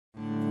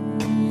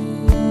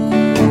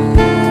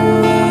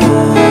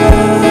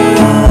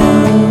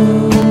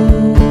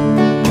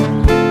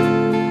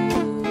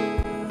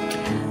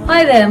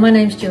there, my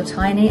name's Jill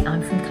Tiny,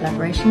 I'm from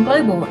Collaboration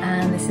Global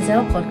and this is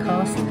our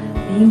podcast,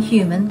 Being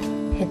Human,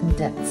 Hidden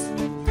Depths.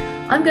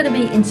 I'm going to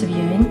be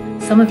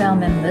interviewing some of our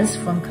members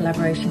from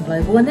Collaboration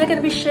Global and they're going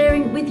to be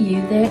sharing with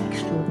you their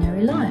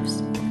extraordinary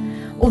lives.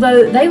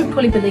 Although they would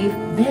probably believe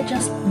they're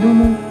just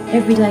normal,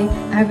 everyday,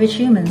 average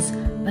humans,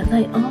 but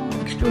they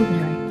are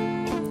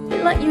extraordinary. A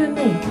bit like you and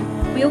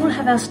me, we all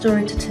have our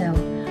story to tell.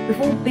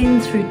 We've all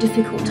been through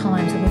difficult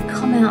times and we've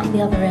come out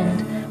the other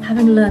end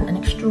having learnt an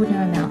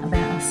extraordinary amount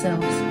about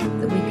ourselves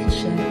that we can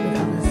share with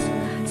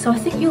others. So I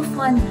think you'll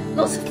find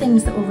lots of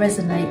things that will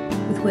resonate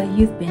with where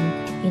you've been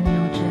in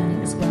your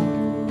journey as well.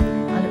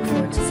 I look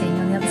forward to seeing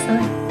you on the other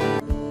side.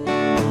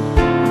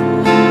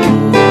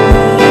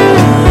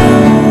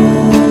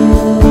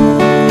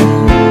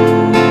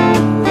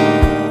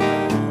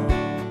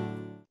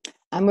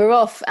 And we're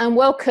off, and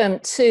welcome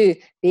to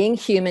Being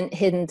Human,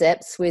 Hidden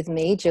Depths with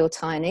me, Jill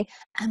Tiny,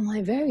 and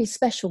my very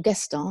special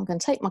guest star. I'm going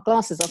to take my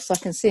glasses off so I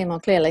can see him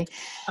more clearly.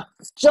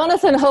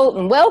 Jonathan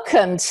Hulton,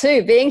 welcome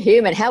to Being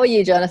Human. How are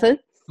you, Jonathan?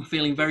 I'm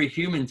feeling very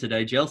human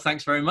today, Jill.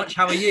 Thanks very much.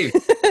 How are you?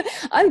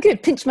 I'm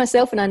good. Pinch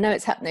myself and I know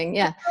it's happening.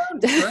 Yeah,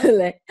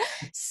 definitely.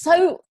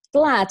 So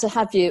glad to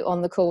have you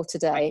on the call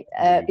today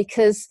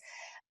because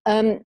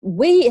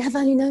we have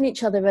only known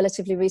each other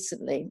relatively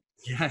recently.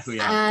 Yeah, we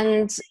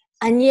are.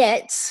 And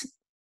yet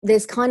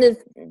there's kind of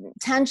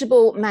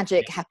tangible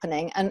magic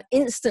happening, and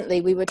instantly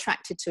we were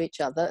attracted to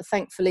each other,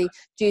 thankfully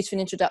due to an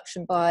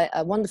introduction by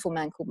a wonderful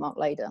man called Mark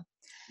Lader.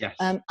 Yes.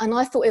 And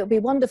I thought it would be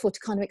wonderful to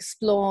kind of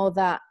explore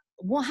that.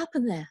 What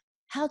happened there?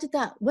 How did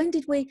that, when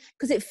did we,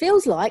 because it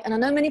feels like, and I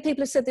know many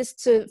people have said this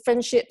to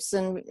friendships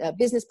and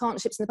business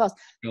partnerships in the past,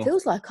 Sure. It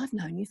feels like I've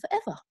known you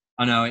forever.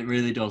 I know, it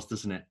really does,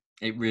 doesn't it?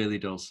 It really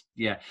does.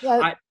 Yeah.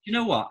 You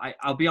know what?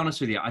 I'll be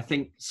honest with you. I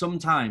think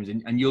sometimes,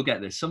 and you'll get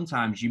this,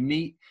 sometimes you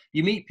meet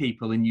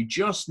people and you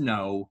just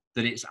know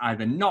that it's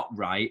either not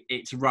right,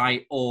 it's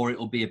right, or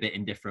it'll be a bit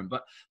indifferent.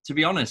 But to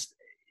be honest,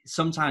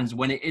 sometimes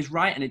when it is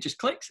right and it just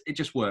clicks, it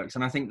just works.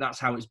 And I think that's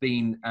how it's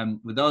been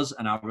with us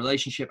and our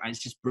relationship. And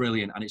it's just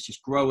brilliant and it's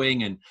just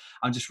growing. And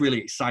I'm just really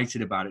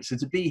excited about it. So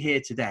to be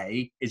here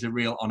today is a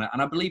real honor.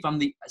 And I believe I'm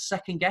the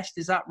second guest.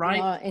 Is that right?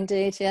 Oh,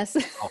 indeed, yes.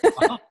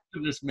 Oh,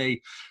 goodness me.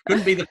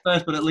 Couldn't be the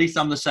first, but at least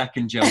I'm the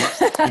second, Jill.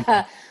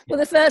 Well,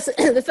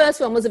 the first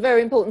one was a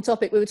very important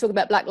topic. We were talking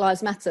about Black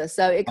Lives Matter.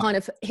 So it kind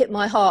of hit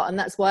my heart. And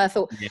that's why I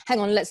thought, hang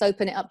on, let's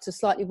open it up to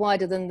slightly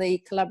wider than the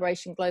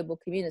Collaboration Global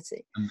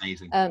community.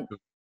 Amazing.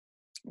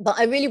 But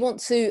I really want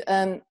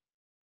to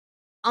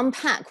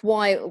unpack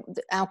why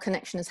our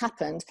connection has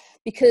happened,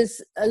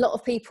 because a lot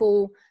of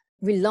people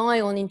rely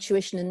on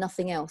intuition and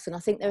nothing else. And I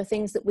think there are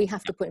things that we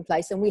have to put in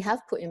place, and we have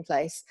put in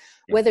place,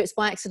 whether it's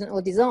by accident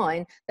or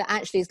design, that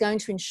actually is going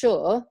to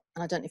ensure,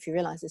 and I don't know if you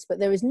realize this, but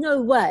there is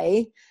no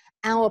way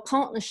our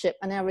partnership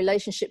and our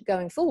relationship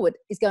going forward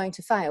is going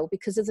to fail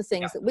because of the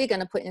things that we're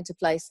going to put into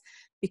place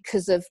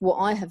because of what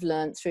I have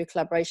learned through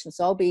collaboration.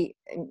 So I'll be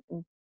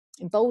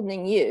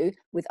emboldening you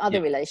with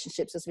other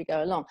relationships as we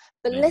go along.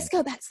 But let's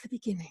go back to the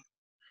beginning.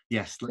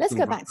 Yes. Let's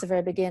go back to the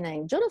very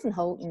beginning. Jonathan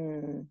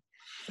Hulton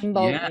from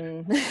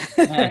Bolton.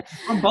 Yeah.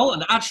 From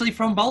Bolton, actually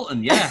from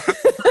Bolton. Yeah.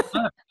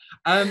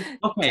 Okay.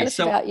 Tell us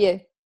about you.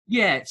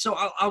 Yeah, so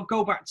I'll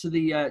go back to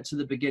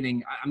the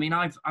beginning. I mean,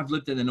 I've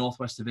lived in the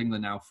northwest of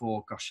England now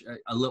for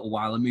a little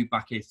while. I moved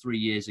back here 3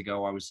 years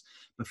ago. I was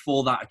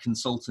before that a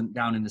consultant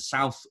down in the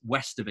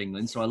southwest of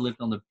England, so I lived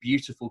on the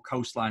beautiful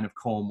coastline of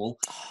Cornwall.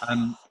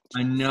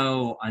 I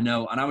know, and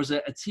I was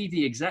a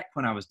TV exec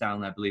when I was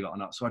down there, believe it or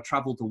not. So I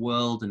travelled the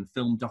world and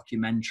filmed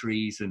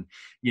documentaries, and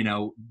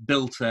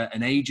built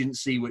an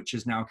agency which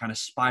has now kind of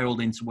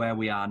spiraled into where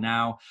we are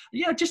now.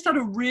 Yeah, just had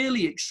a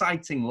really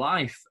exciting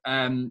life.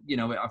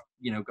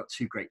 I've got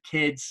two great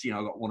kids, I've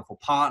got a wonderful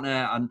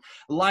partner, and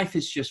life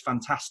is just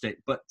fantastic.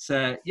 But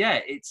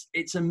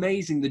it's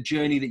amazing the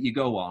journey that you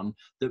go on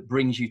that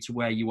brings you to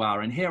where you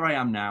are. And here I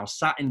am now,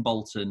 sat in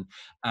Bolton,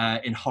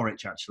 in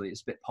Horwich, actually.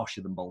 It's a bit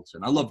posher than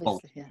Bolton. I love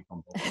Bolton. Yeah.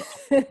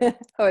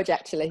 Horwich,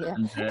 actually, yeah.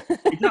 And,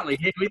 exactly,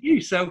 here with you.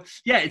 So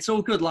yeah, it's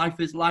all good. Life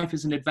is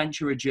an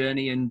adventure, a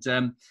journey, and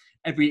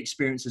every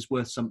experience is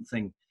worth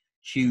something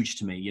huge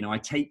to me. I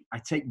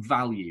take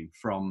value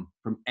from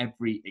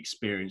every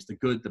experience, the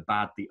good, the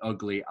bad, the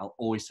ugly. I'll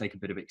always take a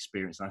bit of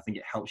experience, and I think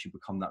it helps you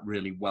become that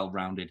really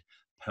well-rounded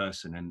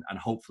person, and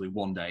hopefully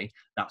one day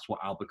that's what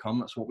I'll become.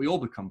 That's what we all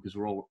become, because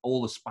we're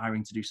all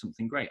aspiring to do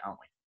something great, aren't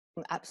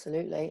we?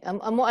 Absolutely.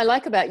 And what I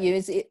like about you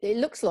is it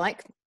looks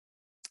like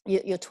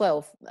you're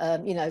 12,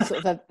 sort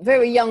of a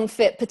very young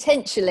fit,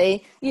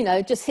 potentially,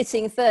 just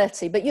hitting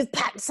 30, but you've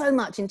packed so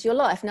much into your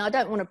life. Now, I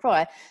don't want to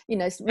pry,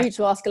 it's rude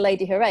to ask a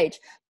lady her age,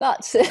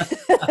 but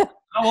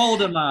how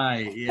old am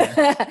I?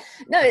 Yeah.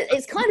 No,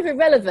 it's kind of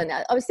irrelevant.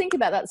 I was thinking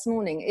about that this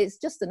morning. It's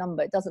just a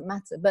number. It doesn't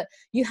matter, but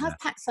you have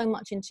packed so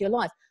much into your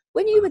life.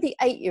 When you were the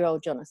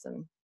 8-year-old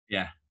Jonathan.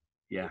 Yeah.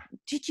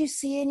 Did you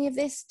see any of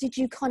this? Did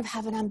you kind of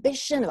have an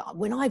ambition of,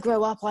 when I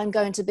grow up, I'm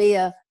going to be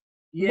a...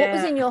 Yeah.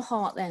 What was in your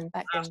heart then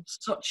back then? That's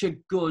such a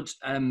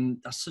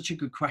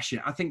good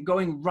question. I think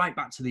going right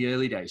back to the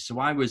early days. So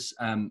I was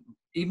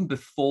even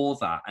before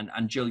that,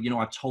 and Jill, you know,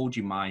 I've told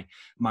you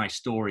my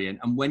story,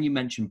 and when you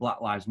mentioned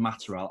Black Lives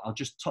Matter, I'll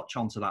just touch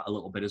onto that a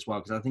little bit as well,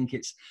 because I think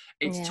it's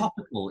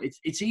topical.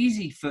 It's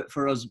easy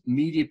for us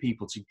media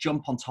people to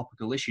jump on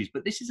topical issues,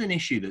 but this is an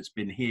issue that's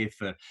been here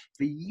for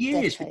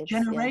years, for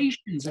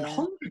generations, and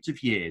hundreds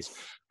of years.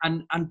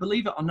 And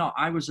believe it or not,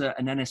 I was an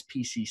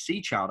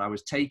NSPCC child. I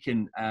was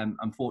taken,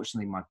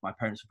 unfortunately, my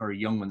parents were very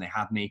young when they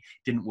had me,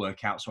 didn't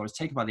work out, so I was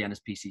taken by the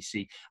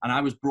NSPCC, and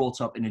I was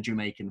brought up in a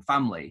Jamaican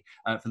family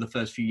for the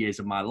first few years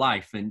of my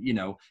life. And, you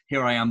know,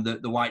 here I am,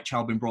 the white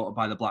child being brought up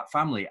by the black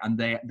family, and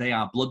they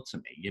are blood to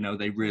me, you know,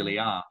 they really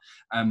are.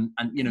 And,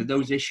 you know,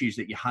 those issues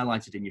that you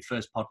highlighted in your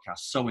first podcast,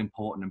 so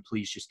important, and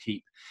please just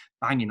keep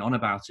banging on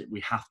about it.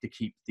 We have to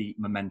keep the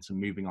momentum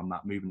moving on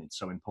that movement. It's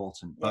so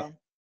important. But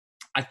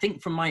I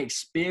think from my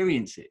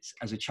experiences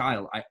as a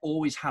child, I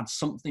always had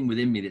something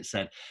within me that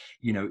said,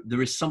 you know,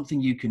 there is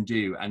something you can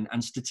do.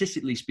 And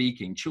statistically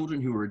speaking,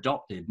 children who are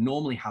adopted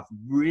normally have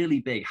really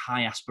big,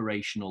 high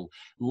aspirational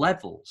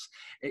levels.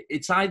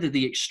 It's either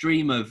the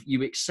extreme of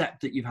you accept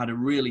that you've had a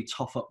really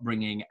tough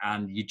upbringing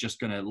and you're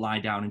just going to lie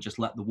down and just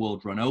let the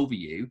world run over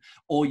you,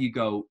 or you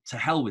go, to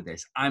hell with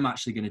this, I'm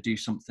actually going to do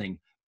something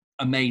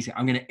amazing.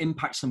 I'm going to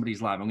impact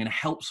somebody's life. I'm going to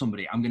help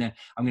somebody. I'm going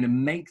to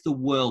make the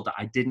world that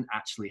I didn't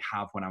actually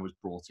have when I was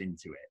brought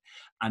into it.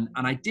 And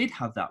I did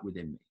have that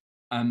within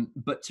me.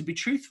 But to be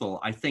truthful,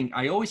 I think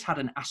I always had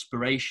an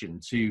aspiration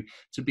to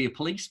be a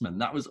policeman.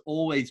 That was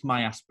always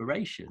my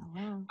aspiration.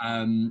 Oh,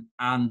 wow.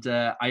 And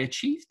I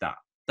achieved that.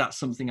 That's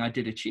something I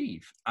did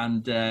achieve.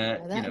 And I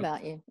know that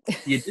about you.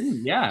 You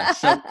didn't, yeah.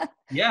 So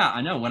yeah,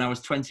 I know. When I was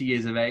 20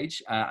 years of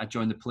age, I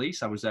joined the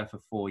police. I was there for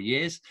 4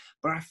 years,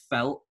 but I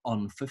felt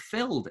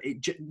unfulfilled.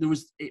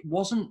 It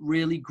wasn't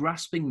really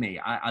grasping me.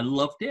 I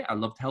loved it. I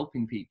loved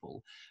helping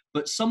people,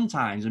 but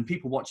sometimes, and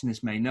people watching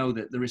this may know,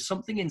 that there is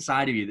something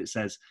inside of you that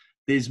says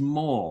there's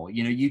more.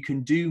 You know, you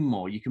can do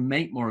more. You can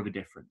make more of a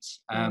difference.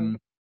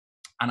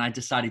 And I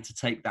decided to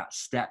take that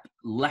step,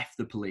 left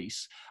the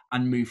police,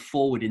 and move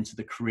forward into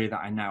the career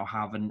that I now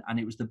have. And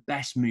it was the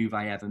best move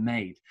I ever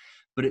made.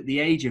 But at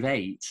the age of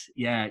 8,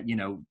 you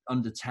know,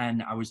 under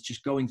 10, I was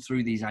just going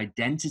through these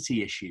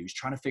identity issues,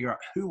 trying to figure out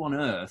who on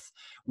earth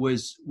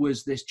was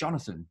this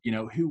Jonathan. You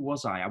know, who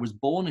was I? I was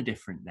born a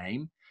different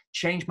name,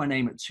 changed my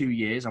name at 2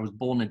 years. I was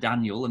born a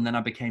Daniel, and then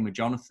I became a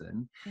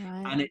Jonathan.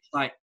 Right. And it's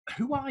like,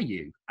 who are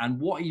you and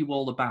what are you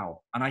all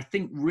about? And I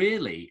think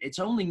really it's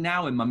only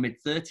now in my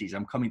mid-30s,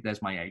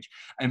 there's my age,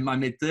 in my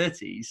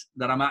mid-30s,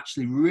 that I'm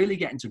actually really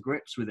getting to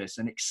grips with this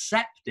and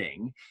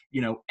accepting,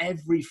 you know,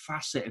 every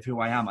facet of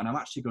who I am. And I'm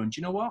actually going, do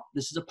you know what?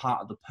 This is a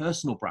part of the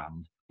personal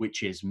brand,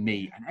 which is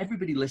me. And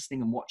everybody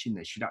listening and watching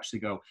this should actually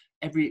go,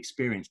 every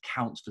experience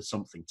counts for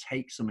something.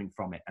 Take something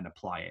from it and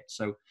apply it.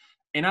 So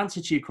in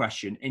answer to your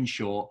question, in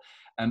short,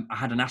 I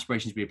had an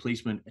aspiration to be a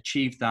policeman,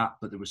 achieved that,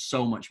 but there was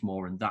so much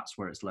more, and that's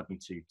where it's led me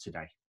to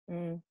today.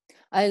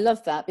 I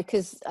love that,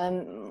 because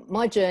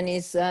my journey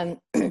is from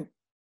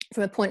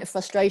a point of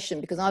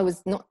frustration, because I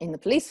was not in the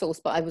police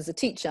force, but I was a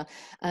teacher,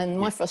 and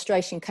my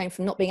frustration came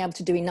from not being able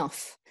to do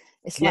enough.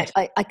 It's like,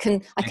 I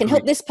can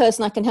help this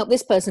person, I can help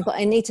this person, but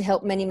I need to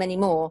help many, many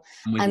more.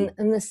 And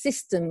the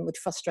system would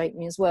frustrate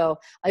me as well.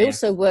 I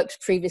also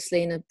worked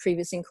previously in a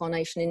previous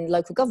incarnation in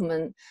local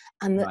government,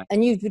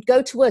 and you would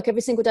go to work every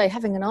single day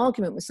having an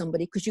argument with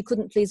somebody because you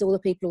couldn't please all the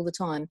people all the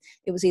time.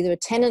 It was either a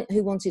tenant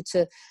who wanted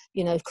to,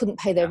 you know, couldn't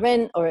pay their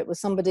rent, or it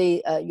was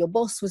somebody, your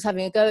boss was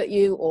having a go at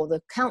you, or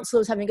the council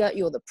was having a go at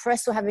you, or the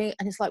press were having,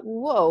 and it's like,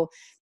 whoa,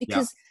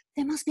 because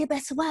there must be a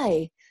better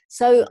way.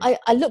 So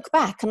I look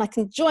back and I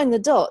can join the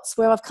dots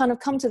where I've kind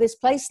of come to this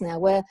place now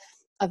where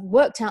I've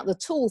worked out the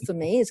tool for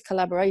me is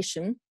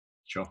collaboration.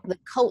 Sure. The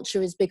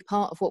culture is a big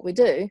part of what we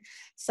do.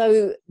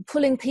 So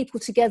pulling people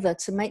together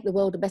to make the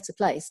world a better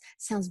place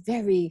sounds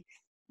very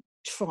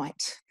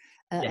trite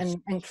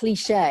and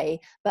cliche.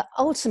 But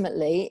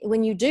ultimately,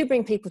 when you do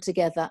bring people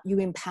together, you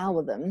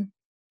empower them.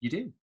 You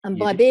do. And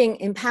by being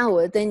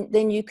empowered,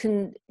 then you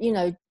can, you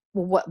know,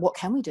 well, what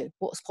can we do?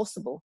 What's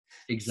possible?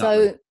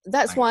 Exactly. So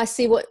that's why I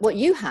see what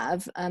you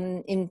have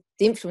in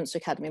the Influencer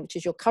Academy, which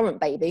is your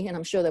current baby, and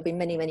I'm sure there'll be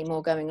many, many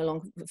more going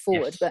along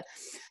forward. But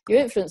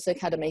your Influencer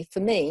Academy, for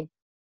me,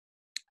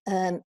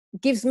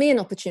 gives me an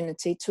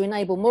opportunity to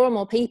enable more and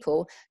more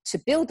people to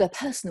build their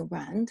personal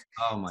brand,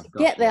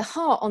 get their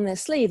heart on their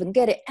sleeve and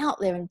get it out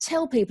there and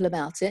tell people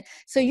about it.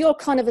 So you're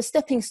kind of a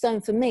stepping stone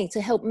for me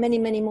to help many,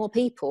 many more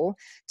people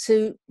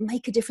to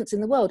make a difference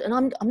in the world. And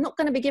I'm not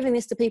going to be giving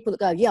this to people that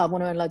go, yeah, I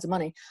want to earn loads of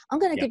money. I'm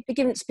going to be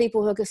giving it to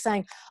people who are just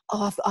saying,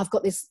 oh, I've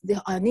got this,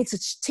 I need to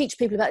teach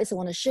people about this. I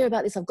want to share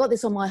about this. I've got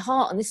this on my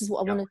heart and this is what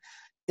I want to.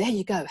 There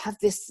you go. Have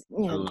this,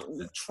 you know,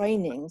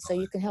 training so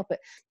you can help it.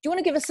 Do you want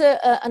to give us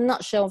a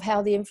nutshell of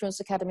how the Influence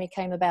Academy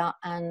came about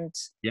and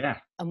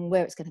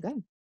where it's going to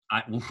go?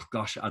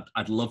 Gosh,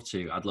 I'd love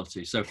to. I'd love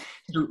to. So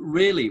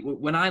really,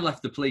 when I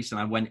left the police and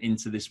I went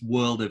into this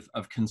world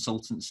of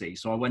consultancy,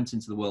 so I went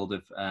into the world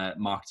of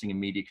marketing and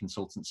media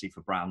consultancy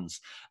for brands,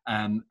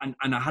 and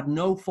I had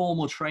no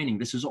formal training.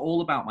 This is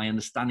all about my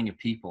understanding of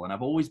people. And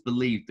I've always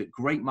believed that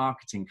great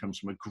marketing comes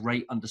from a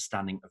great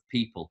understanding of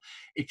people.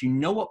 If you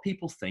know what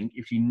people think,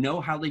 if you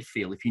know how they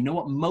feel, if you know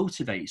what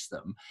motivates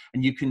them,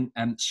 and you can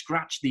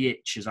scratch the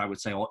itch, as I would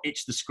say, or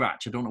itch the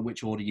scratch. I don't know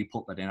which order you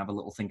put that in. Have a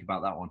little think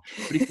about that one.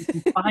 But if you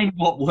can find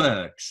what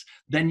works,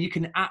 then you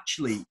can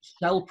actually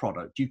sell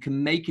product, you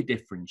can make a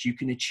difference, you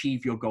can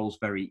achieve your goals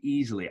very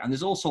easily. And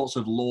there's all sorts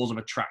of laws of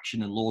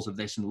attraction and laws of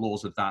this and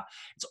laws of that.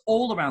 It's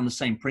all around the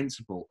same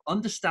principle.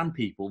 Understand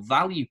people,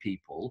 value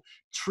people,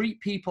 treat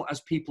people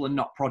as people and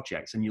not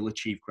projects, and you'll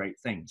achieve great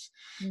things.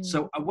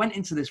 So I went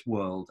into this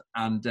world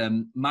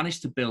and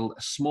managed to build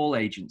a small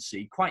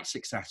agency, quite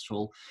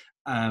successful,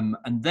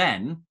 and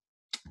then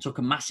took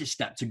a massive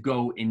step to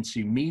go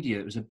into media.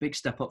 It was a big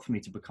step up for me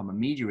to become a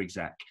media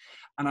exec.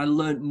 And I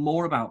learned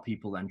more about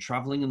people then,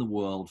 traveling in the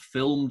world,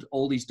 filmed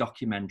all these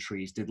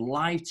documentaries, did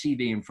live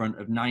TV in front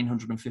of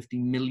 950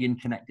 million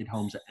connected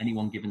homes at any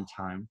one given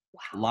time.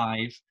 Wow.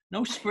 Live,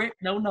 no script,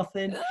 no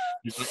nothing.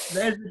 Just like,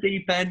 there's the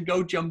deep end,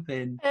 go jump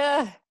in.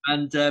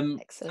 And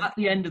at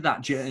the end of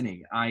that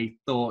journey, I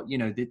thought, you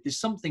know, there's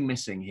something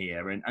missing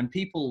here, and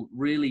people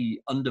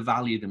really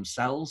undervalue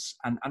themselves.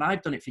 And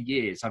I've done it for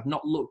years. I've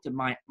not looked at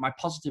my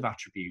positive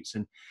attributes.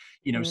 And,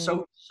 you know,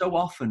 so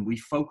often we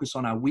focus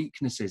on our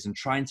weaknesses and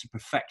trying to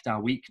perfect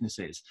our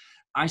weaknesses.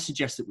 I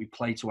suggest that we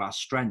play to our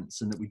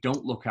strengths and that we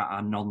don't look at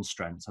our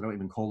non-strengths. I don't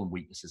even call them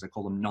weaknesses. I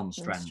call them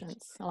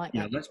non-strengths. I like that.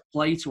 You know, let's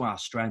play to our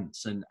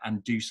strengths and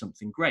do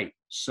something great.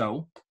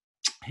 So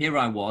here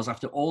I was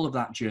after all of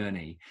that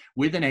journey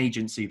with an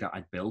agency that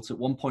I'd built. At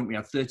one point we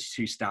had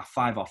 32 staff,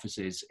 5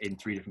 offices in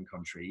 3 different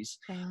countries.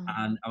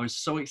 And I was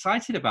so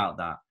excited about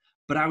that.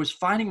 But I was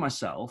finding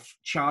myself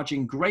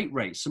charging great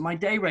rates. So my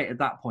day rate at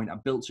that point, I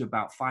built to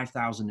about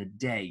 5,000 a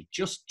day,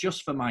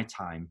 just for my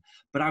time.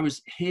 But I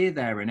was here,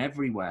 there, and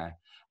everywhere.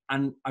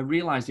 And I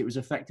realized it was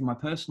affecting my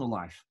personal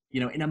life, you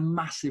know, in a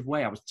massive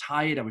way. I was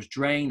tired, I was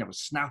drained, I was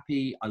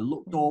snappy, I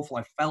looked awful,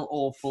 I felt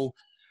awful.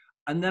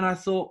 And then I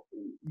thought,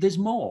 there's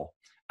more.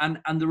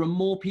 And there are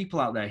more people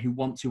out there who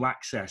want to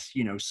access,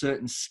 you know,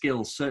 certain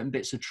skills, certain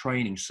bits of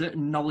training,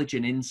 certain knowledge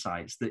and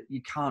insights that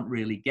you can't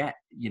really get.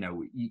 You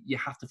know, you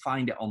have to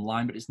find it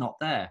online, but it's not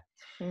there.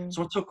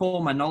 So I took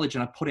all my knowledge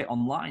and I put it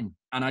online,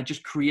 and I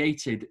just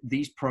created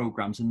these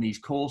programs and these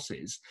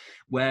courses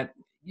where,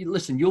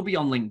 you'll be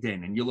on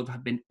LinkedIn and you'll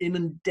have been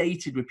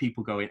inundated with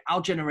people going,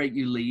 I'll generate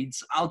you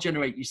leads, I'll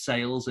generate you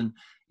sales, and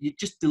you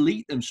just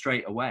delete them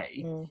straight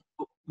away.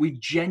 But we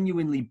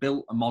genuinely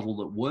built a model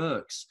that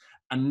works.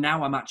 And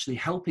now I'm actually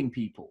helping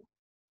people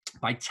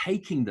by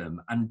taking them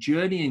and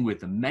journeying with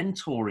them,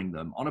 mentoring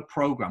them on a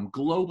program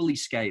globally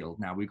scaled.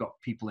 Now we've got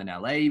people in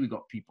LA, we've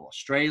got people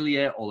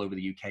Australia, all over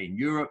the UK and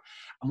Europe,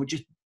 and we're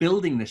just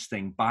building this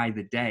thing by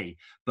the day.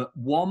 But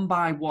one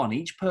by one,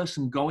 each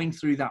person going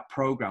through that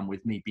program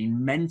with me, being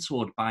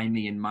mentored by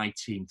me and my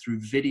team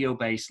through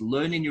video-based,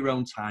 learn in your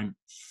own time,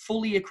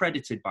 fully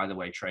accredited, by the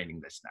way,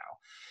 training this now.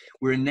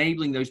 We're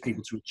enabling those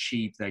people to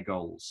achieve their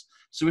goals.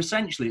 So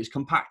essentially, it's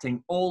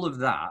compacting all of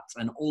that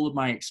and all of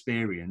my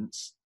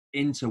experience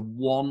into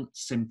one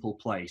simple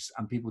place,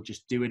 and people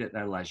just do it at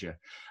their leisure.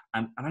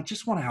 And I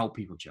just want to help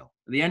people, Jill.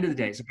 At the end of the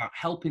day, it's about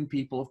helping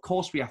people. Of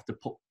course, we have to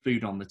put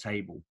food on the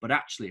table, but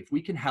actually, if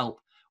we can help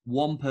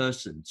one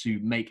person to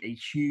make a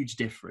huge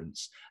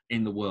difference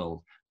in the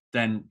world,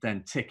 then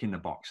tick in the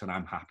box, and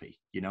I'm happy,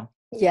 you know?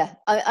 Yeah,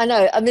 I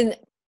know. I mean,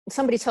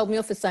 somebody told me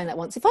off for saying that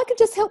once. If I could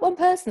just help one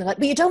person, like,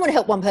 but you don't want to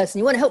help one person,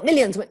 you want to help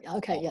millions.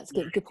 Okay, yeah, it's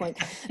good point.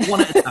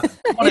 One at a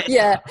time.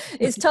 Yeah,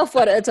 it's tough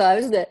one at a time,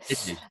 isn't it? It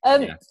is,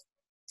 yeah.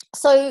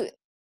 So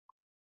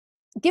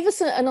give us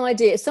an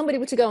idea. If somebody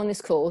were to go on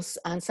this course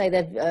and say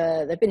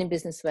they've been in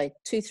business for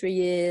 2-3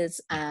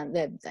 years and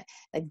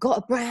they've got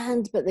a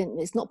brand, but then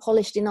it's not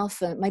polished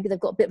enough, and maybe they've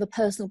got a bit of a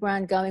personal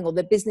brand going, or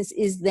their business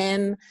is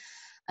them,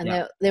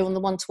 and they're on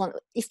the one-to-one.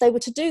 If they were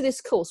to do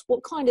this course,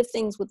 what kind of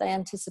things would they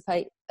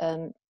anticipate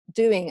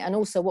doing, and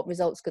also what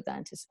results could they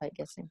anticipate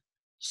getting?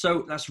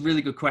 So that's a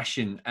really good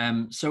question.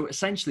 So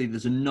essentially,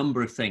 there's a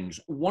number of things.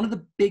 One of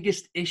the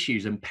biggest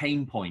issues and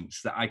pain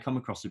points that I come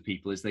across with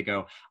people is they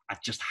go, I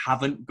just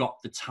haven't got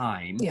the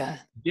time to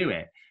do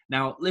it.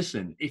 Now,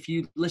 listen, if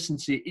you listen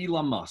to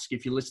Elon Musk,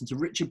 if you listen to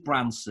Richard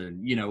Branson,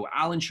 you know,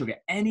 Alan Sugar,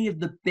 any of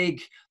the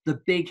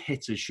big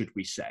hitters, should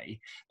we say,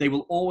 they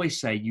will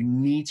always say you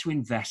need to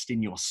invest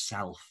in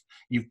yourself.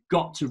 You've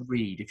got to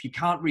read. If you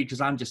can't read,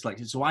 because I'm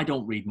dyslexic, so I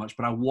don't read much,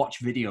 but I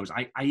watch videos.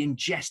 I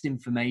ingest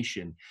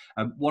information.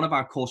 One of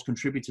our course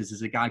contributors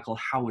is a guy called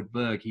Howard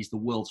Berg. He's the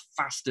world's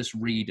fastest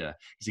reader.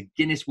 He's a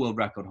Guinness World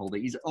Record holder.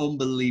 He's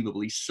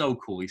unbelievable. He's so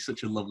cool. He's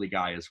such a lovely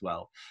guy as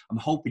well. I'm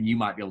hoping you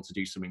might be able to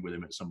do something with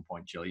him at some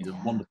point, Jill. He's a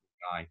wonderful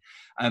guy.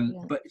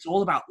 But it's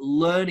all about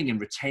learning and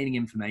retaining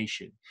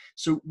information.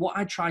 So what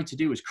I tried to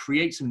do is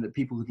create something that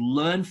people could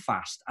learn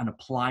fast and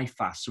apply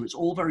fast. So it's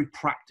all very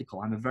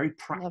practical. I'm a very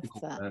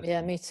practical person.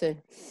 Yeah, me too.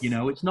 You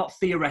know, it's not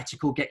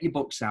theoretical, get your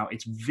books out.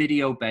 It's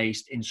video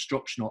based,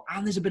 instructional,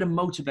 and there's a bit of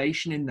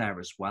motivation in there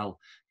as well.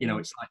 You know,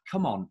 it's like,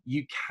 come on,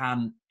 you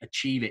can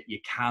achieve it. You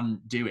can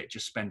do it.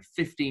 Just spend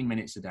 15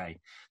 minutes a day.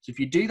 So if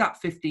you do that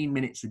 15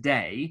 minutes a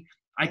day,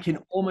 I can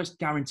almost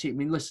guarantee, I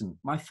mean, listen,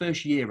 my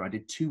first year, I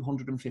did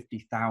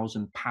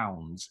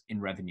 £250,000 in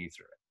revenue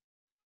through it.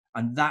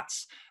 And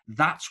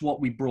that's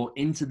what we brought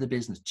into the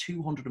business,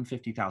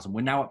 250,000.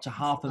 We're now up to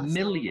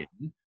 $500,000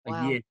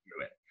 a year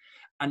through it.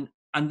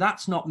 And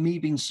that's not me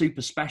being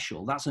super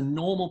special. That's a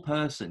normal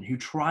person who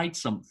tried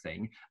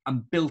something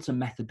and built a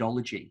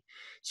methodology.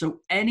 So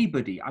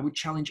anybody, I would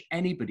challenge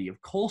anybody.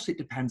 Of course, it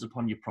depends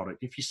upon your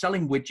product. If you're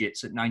selling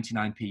widgets at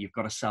 99p, you've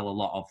got to sell a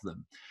lot of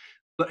them.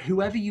 But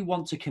whoever you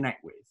want to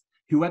connect with,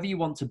 whoever you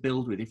want to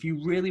build with, if you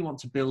really want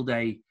to build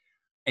a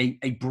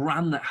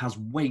brand that has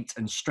weight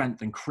and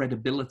strength and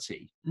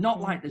credibility,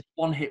 not like this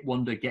one-hit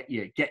wonder, get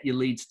your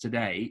leads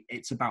today.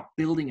 It's about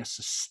building a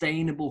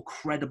sustainable,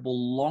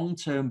 credible,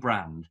 long-term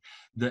brand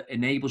that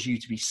enables you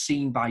to be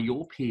seen by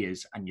your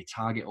peers and your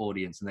target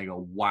audience. And they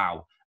go,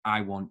 wow,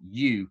 I want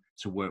you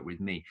to work with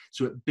me.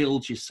 So it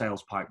builds your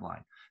sales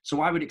pipeline.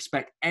 So I would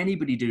expect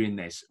anybody doing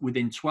this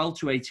within 12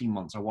 to 18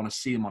 months, I want to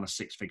see them on a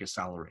 6-figure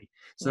salary.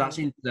 So that's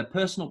in their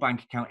personal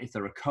bank account. If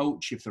they're a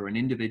coach, if they're an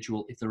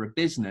individual, if they're a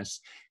business,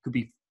 it could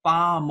be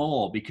far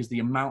more because the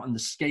amount and the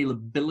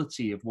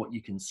scalability of what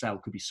you can sell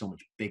could be so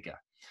much bigger.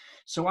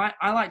 So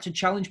I like to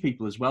challenge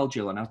people as well,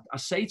 Jill. And I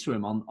say to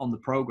them on the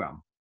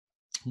program,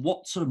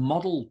 what sort of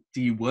model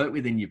do you work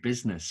with in your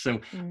business?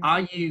 So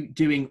are you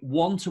doing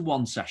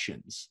one-to-one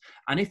sessions?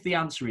 And if the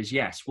answer is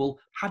yes, well,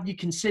 have you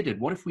considered,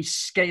 what if we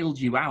scaled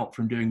you out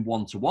from doing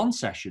one-to-one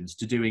sessions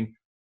to doing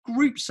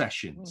group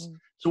sessions?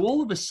 So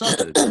all of a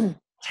sudden,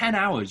 10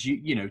 hours,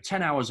 you know,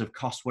 10 hours of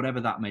cost, whatever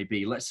that may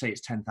be, let's say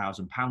it's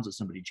 £10,000 that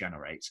somebody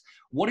generates.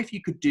 What if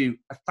you could do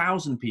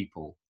 1,000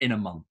 people in a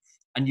month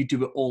and you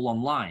do it all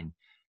online?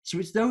 So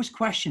it's those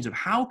questions of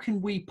how can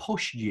we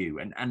push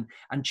you and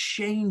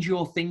change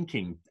your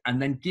thinking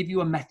and then give you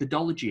a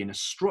methodology and a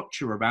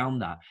structure around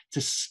that to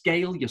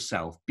scale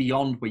yourself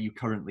beyond where you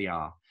currently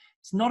are.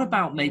 It's not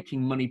about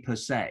making money per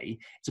se.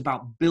 It's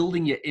about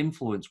building your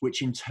influence,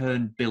 which in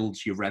turn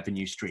builds your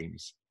revenue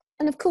streams.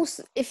 And of course,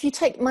 if you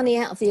take money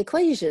out of the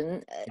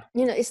equation,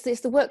 you know, it's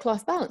the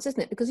work-life balance,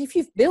 isn't it? Because if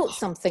you've built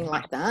something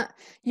like that,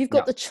 you've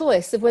got the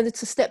choice of whether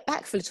to step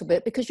back for a little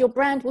bit because your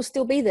brand will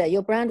still be there.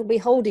 Your brand will be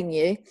holding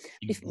you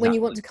when you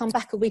want to come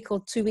back a week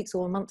or 2 weeks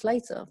or a month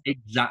later.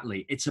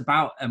 Exactly. It's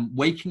about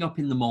waking up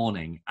in the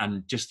morning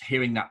and just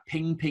hearing that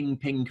ping, ping,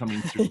 ping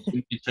coming through.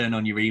 You turn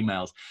on your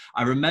emails.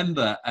 I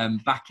remember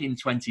back in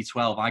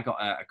 2012, I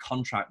got a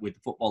contract with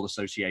the Football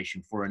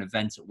Association for an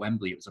event at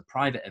Wembley. It was a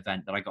private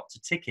event that I got to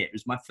ticket. It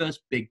was my first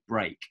big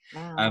break.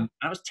 And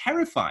I was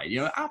terrified,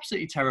 you know,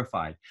 absolutely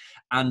terrified.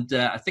 And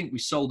I think we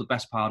sold the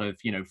best part of,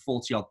 you know,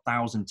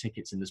 40,000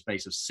 tickets in the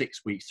space of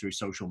 6 weeks through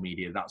social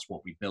media. That's what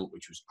we built,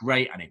 which was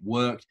great, and it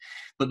worked.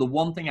 But the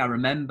one thing I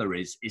remember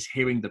is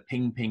hearing the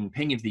ping, ping,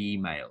 ping of the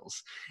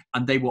emails,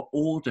 and they were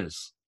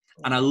orders.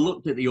 And I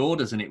looked at the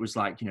orders and it was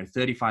like, you know,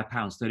 £35,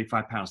 £35,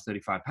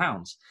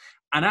 £35.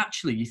 And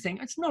actually you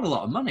think it's not a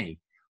lot of money.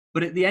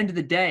 But at the end of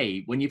the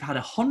day, when you've had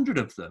 100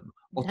 of them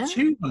or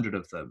 200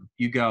 of them,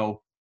 you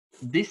go,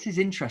 this is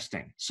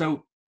interesting.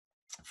 So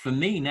for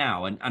me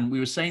now, and we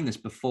were saying this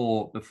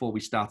before we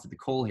started the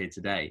call here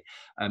today,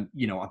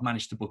 you know, I've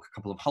managed to book a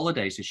couple of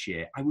holidays this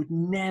year. I would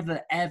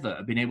never, ever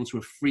have been able to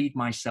have freed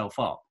myself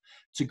up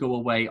to go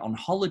away on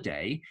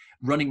holiday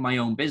running my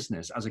own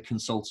business as a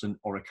consultant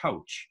or a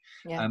coach.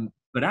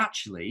 But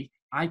actually,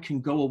 I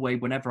can go away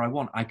whenever I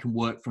want. I can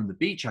work from the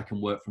beach. I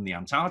can work from the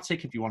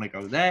Antarctic if you want to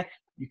go there.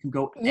 You can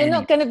go. You're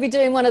not going to be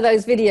doing one of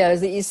those videos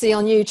that you see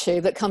on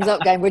YouTube that comes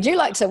up going, would you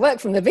like to work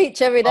from the beach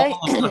every day?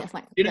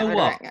 Like, you know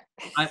what?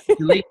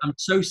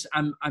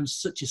 I'm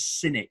such a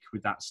cynic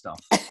with that stuff.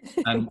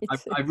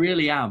 I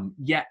really am.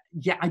 Yeah,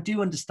 I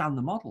do understand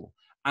the model.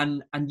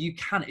 And you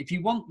can, if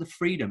you want the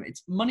freedom,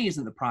 money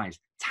isn't the prize.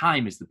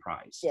 Time is the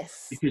prize.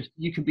 Yes. Because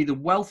you can be the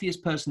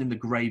wealthiest person in the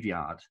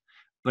graveyard,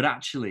 but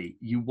actually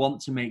you want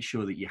to make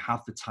sure that you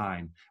have the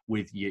time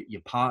with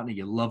your partner,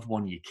 your loved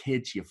one, your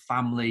kids, your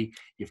family,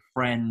 your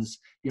friends.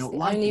 You know, it's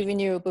the only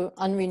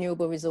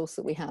unrenewable resource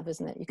that we have,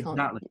 isn't it? You can't.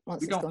 Exactly.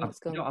 Once we don't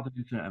have an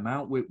infinite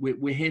amount.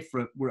 We're here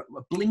we're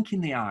a blink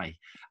in the eye,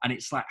 and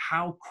it's like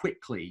how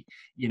quickly,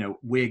 you know,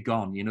 we're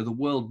gone. You know, the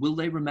world, will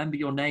they remember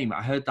your name?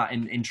 I heard that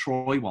in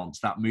Troy once,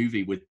 that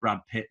movie with Brad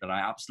Pitt that I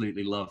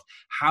absolutely love.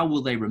 How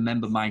will they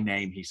remember my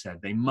name? He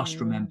said they must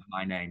remember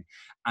my name,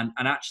 and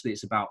actually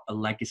it's about a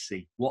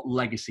legacy. What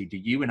legacy do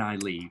you and I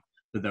leave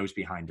for those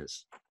behind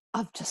us?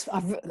 I've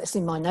written this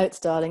in my notes,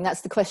 darling. That's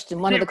the question.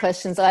 One of the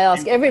questions I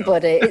ask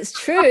everybody. It's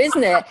true,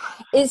 isn't it?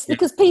 It's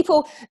because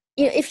people,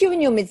 you know, if you're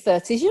in your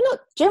mid-30s, you're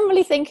not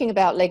generally thinking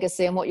about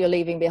legacy and what you're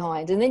leaving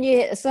behind. And then you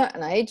hit a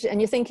certain age and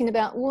you're thinking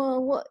about,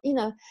 well, what, you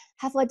know,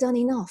 have I done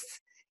enough?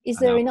 is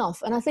there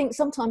enough? And I think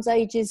sometimes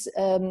age is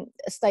a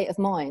state of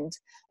mind.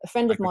 A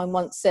friend of mine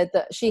once said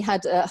that she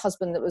had a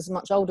husband that was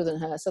much older than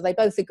her. So they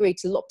both agreed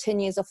to lock 10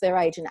 years off their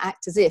age and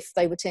act as if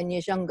they were 10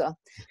 years younger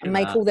and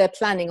make all their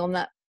planning on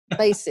that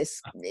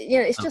basis.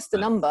 It's just a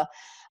number.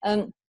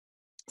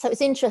 So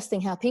it's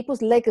interesting how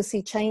people's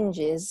legacy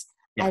changes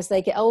as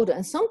they get older.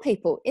 And some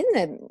people in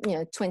their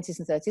 20s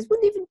and 30s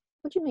wouldn't even,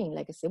 what do you mean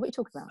legacy? What are you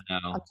talking about?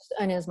 I'm just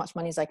earning as much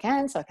money as I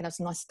can so I can have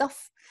some nice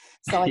stuff.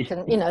 So I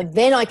can,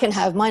 then I can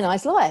have my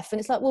nice life. And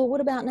it's like, well,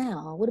 what about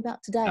now? What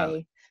about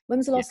today? When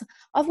was the last time?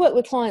 I've worked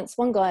with clients.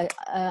 One guy,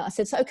 I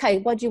said, so, okay,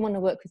 why do you want to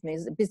work with me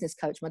as a business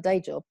coach, my day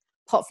job,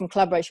 apart from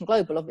Collaboration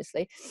Global,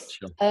 obviously.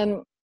 Sure.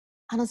 And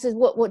I said,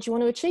 what do you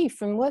want to achieve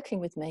from working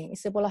with me? He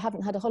said, well, I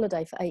haven't had a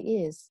holiday for 8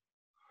 years.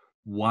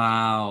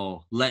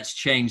 Wow, let's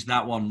change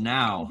that one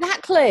now.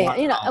 Exactly.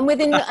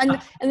 Wow.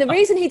 And the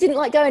reason he didn't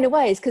like going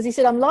away is because he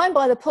said, I'm lying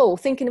by the pool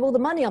thinking of all the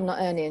money I'm not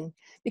earning,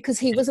 because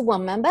he was a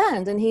one-man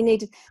band and he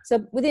needed,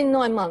 so within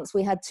 9 months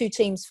we had 2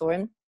 teams for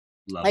him.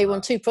 They were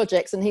on 2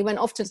 projects and he went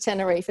off to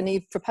Tenerife and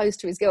he proposed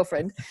to his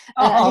girlfriend.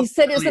 And he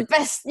said it was the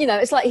best,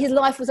 it's like his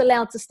life was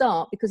allowed to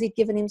start because he'd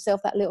given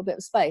himself that little bit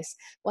of space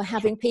by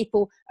having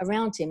people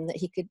around him that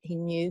he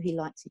knew, he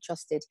liked, he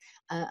trusted,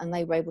 and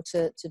they were able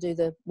to do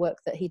the work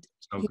that he'd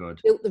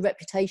built the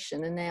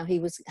reputation, and now he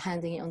was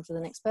handing it on to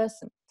the next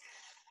person.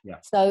 Yeah.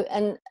 So,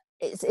 and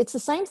it's the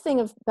same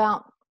thing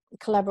about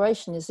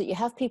collaboration, is that you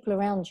have people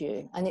around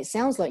you, and it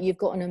sounds like you've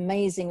got an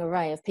amazing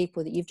array of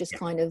people that you've just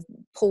kind of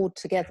pulled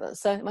together.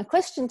 So my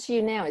question to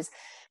you now is,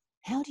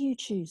 how do you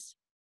choose?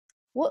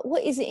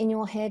 What is it in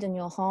your head and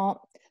your heart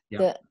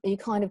that you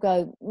kind of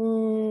go,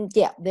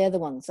 they're the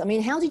ones? I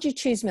mean, how did you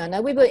choose me? I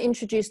know we were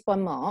introduced by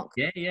Mark.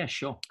 Yeah,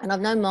 sure. And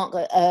I've known Mark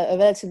a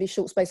relatively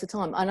short space of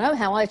time. I know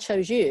how I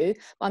chose you,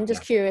 but I'm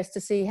just curious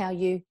to see how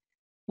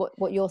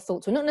what your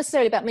thoughts were. Not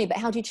necessarily about me, but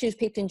how do you choose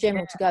people in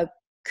general to go,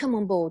 come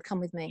on board, come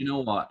with me? You know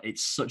what?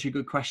 It's such a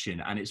good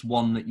question, and it's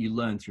one that you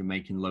learn through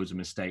making loads of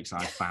mistakes,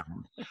 I've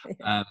found.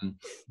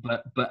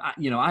 But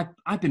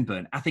I've been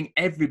burnt. I think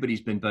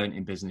everybody's been burnt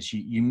in business.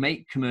 You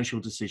make commercial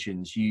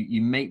decisions,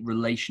 you make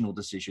relational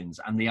decisions,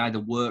 and they either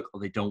work or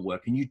they don't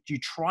work. And you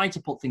try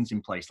to put things in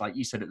place, like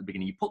you said at the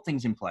beginning. You put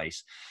things in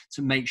place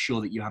to make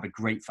sure that you have a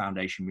great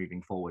foundation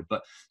moving forward.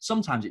 But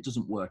sometimes it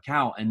doesn't work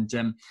out. And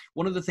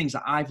one of the things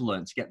that I've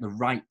learned to get the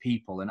right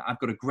people, and I've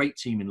got a great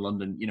team in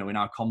London. In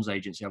our comms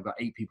agency, I've got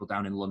 8 people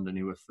down in London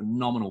who are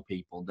phenomenal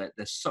people. They're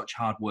such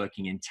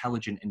hardworking,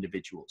 intelligent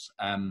individuals.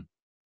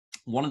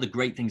 One of the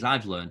great things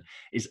I've learned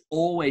is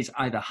always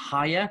either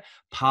hire,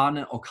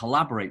 partner, or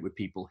collaborate with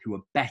people who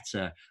are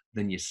better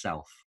than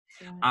yourself.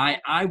 Yeah.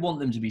 I want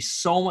them to be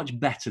so much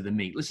better than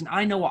me. Listen,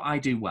 I know what I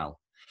do well,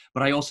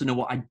 but I also know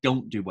what I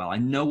don't do well. I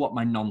know what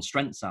my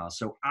non-strengths are.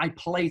 So I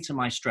play to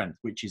my strength,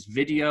 which is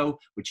video,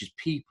 which is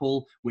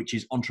people, which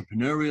is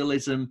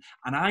entrepreneurialism.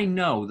 And I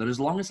know that as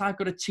long as I've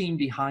got a team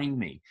behind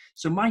me,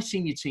 so my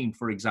senior team,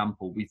 for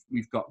example,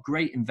 we've got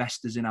great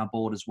investors in our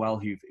board as well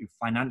who've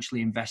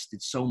financially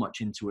invested so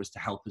much into us to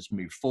help us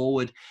move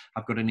forward.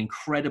 I've got an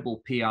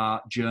incredible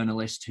PR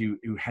journalist who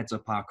heads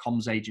up our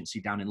comms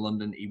agency down in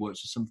London. He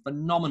works with some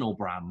phenomenal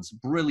brands,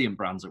 brilliant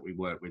brands that we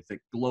work with, the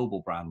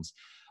global brands.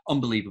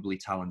 Unbelievably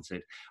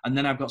talented. And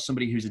then I've got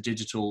somebody who's a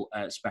digital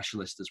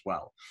specialist as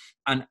well.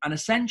 And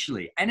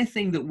essentially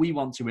anything that we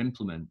want to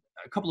implement,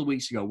 a couple of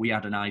weeks ago, we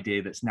had an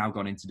idea that's now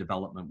gone into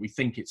development. We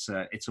think it's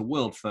a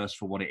world first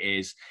for what it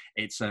is.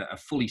 It's a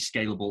fully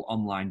scalable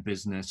online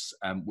business,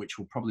 which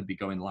will probably be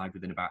going live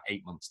within about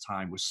 8 months'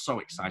 time. We're so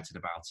excited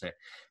about it.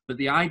 But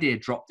the idea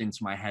dropped into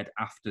my head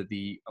after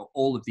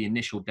all of the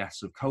initial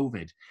deaths of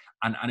COVID.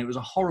 And it was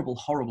a horrible,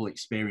 horrible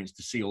experience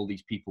to see all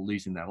these people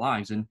losing their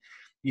lives. And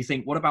you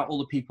think, what about all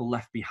the people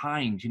left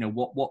behind?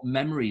 What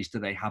memories do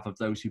they have of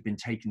those who've been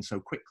taken so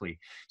quickly?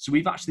 So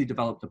we've actually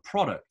developed a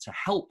product to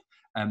help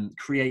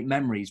create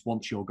memories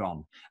once you're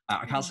gone.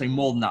 I can't say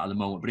more than that at the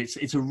moment, but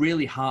it's a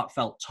really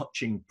heartfelt,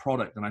 touching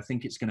product. And I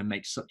think it's going to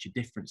make such a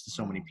difference to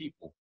so many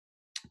people.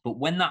 But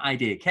when that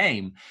idea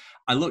came,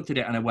 I looked at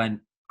it and I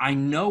went, I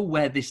know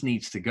where this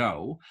needs to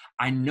go.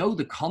 I know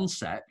the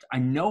concept. I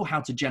know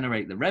how to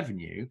generate the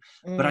revenue,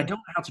 but I don't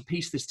know how to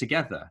piece this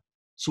together.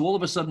 So all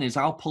of a sudden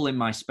I'll pull in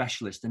my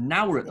specialist, and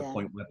now we're at the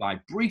point whereby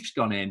brief's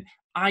gone in,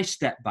 I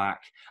step back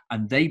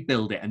and they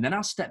build it, and then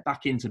I'll step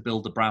back in to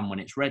build the brand when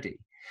it's ready.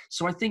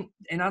 So I think,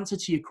 in answer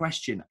to your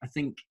question, I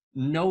think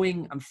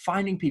knowing and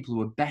finding people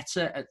who are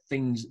better at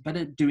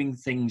doing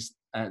things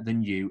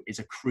than you is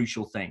a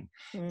crucial thing.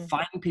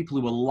 Finding people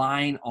who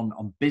align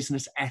on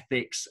business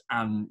ethics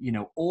and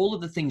all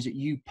of the things that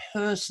you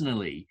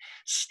personally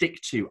stick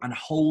to and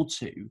hold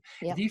to.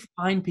 If you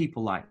find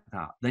people like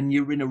that, then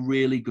you're in a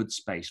really good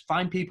space.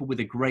 Find people with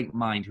a great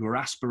mind who are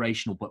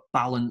aspirational but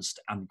balanced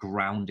and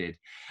grounded,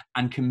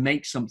 and can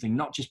make something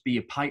not just be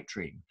a pipe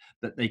dream,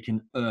 but they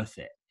can earth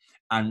it.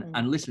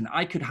 And listen,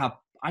 I could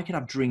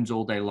have dreams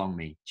all day long,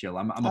 me, Jill.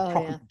 I'm a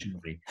proper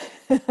visionary.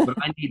 But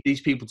I need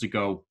these people to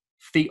go,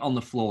 feet on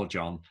the floor,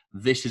 John.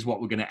 This is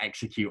what we're going to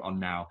execute on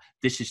now.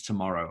 This is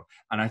tomorrow.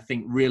 And I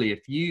think really,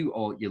 if you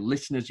or your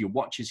listeners, your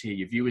watchers here,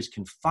 your viewers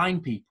can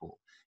find people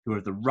who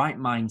have the right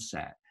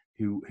mindset,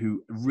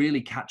 who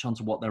really catch on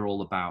to what they're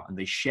all about, and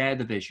they share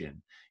the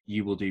vision,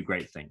 you will do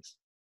great things.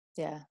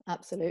 Yeah,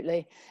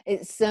 absolutely.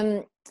 It's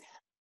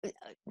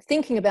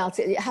thinking about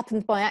it, it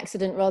happened by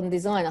accident rather than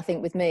design, I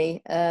think, with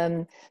me,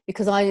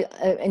 because I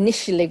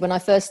initially, when I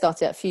first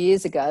started a few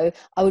years ago,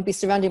 I would be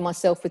surrounding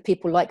myself with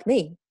people like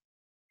me.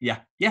 Yeah.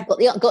 Got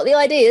the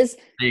ideas.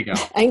 There you go.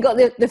 And got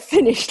the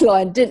finish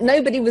line.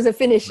 Nobody was a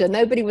finisher.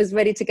 Nobody was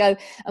ready to go.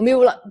 And we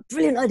were like,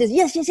 brilliant ideas.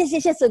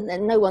 Yes.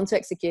 And no one to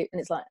execute. And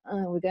it's like,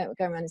 oh, we're going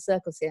around in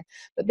circles here.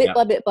 But bit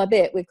by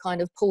bit, we've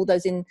kind of pulled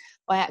those in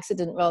by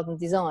accident rather than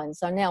design.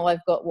 So now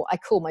I've got what I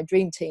call my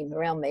dream team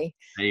around me.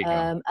 There you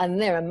go.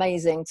 And they're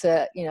amazing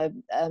to,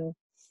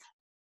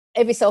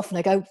 every so often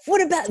I go,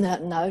 what about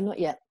that? No, not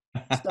yet.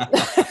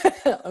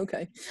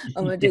 Okay,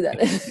 I'm going to do that.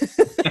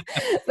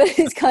 But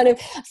it's kind of,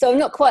 so I'm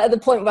not quite at the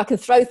point where I can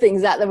throw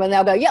things at them and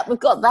they'll go, yep, we've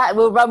got that,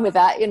 we'll run with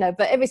that,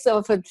 but every so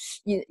often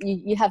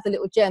you have the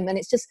little gem, and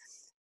it's just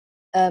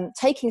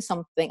taking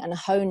something and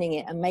honing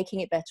it and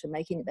making it better,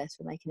 making it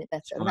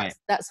better. And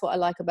that's what I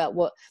like about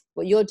what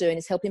you're doing,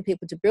 is helping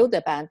people to build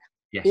their brand,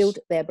 build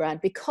their brand,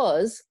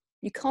 because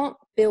you can't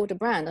build a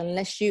brand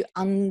unless you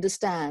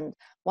understand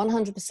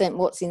 100%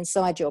 what's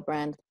inside your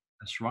brand.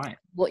 That's right.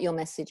 What your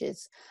message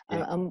is,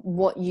 and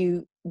what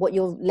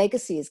your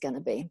legacy is going to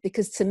be.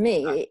 Because to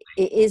me,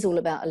 it is all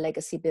about a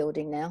legacy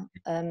building now.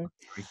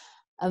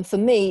 And for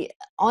me,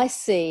 I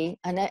see,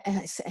 and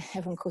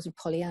everyone calls me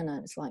Pollyanna.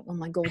 It's like, oh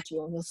my God,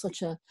 you're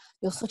such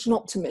an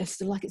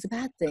optimist. And like, it's a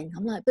bad thing.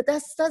 I'm like, but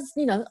that's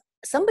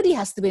somebody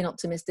has to be an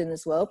optimist in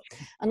this world.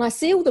 And I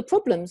see all the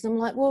problems. And I'm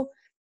like, well,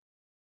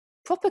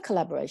 proper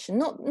collaboration,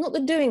 not the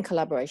doing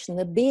collaboration,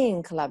 the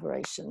being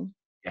collaboration.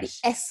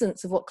 Yes. The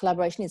essence of what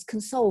collaboration is can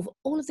solve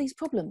all of these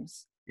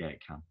problems. Yeah,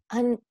 it can.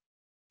 And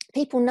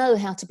people know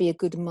how to be a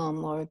good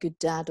mum or a good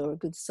dad or a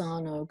good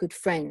son or a good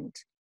friend,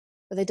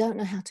 but they don't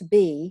know how to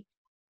be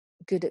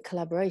good at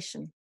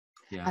collaboration.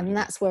 Yeah, and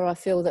that's where I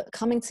feel that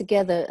coming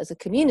together as a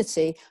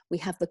community, we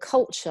have the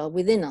culture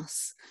within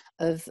us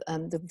of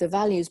the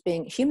values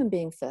being human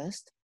being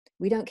first.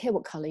 We don't care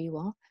what color you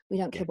are. We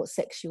don't care what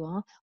sex you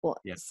are, what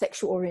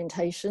sexual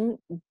orientation,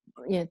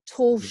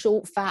 tall,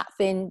 short, fat,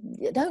 thin,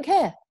 don't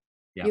care.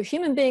 Yeah. You're a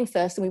human being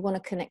first, and we want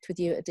to connect with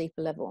you at a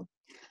deeper level.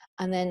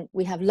 And then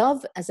we have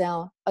love as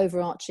our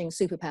overarching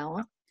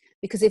superpower,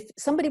 because if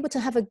somebody were to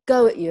have a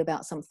go at you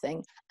about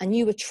something and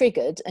you were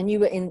triggered and you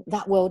were in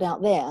that world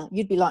out there,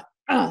 you'd be like,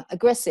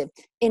 aggressive.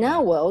 In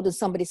our world, as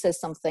somebody says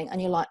something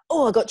and you're like,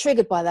 oh, I got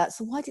triggered by that.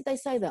 So why did they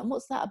say that? And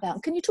what's that about?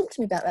 And can you talk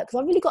to me about that?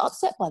 Because I really got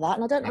upset by that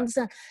and I don't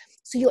understand.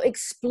 So you're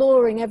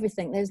exploring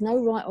everything. There's no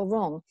right or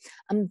wrong.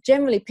 And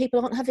generally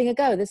people aren't having a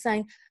go. They're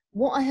saying,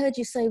 what I heard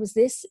you say was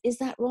this. Is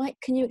that right?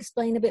 Can you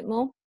explain a bit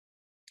more?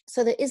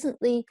 So there isn't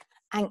the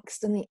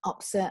angst and the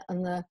upset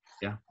and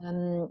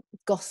the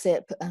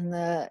gossip and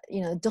the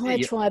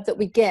diatribe that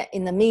we get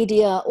in the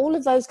media. All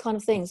of those kind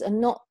of things are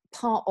not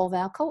part of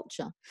our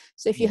culture.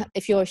 So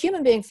if you're a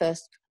human being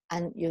first,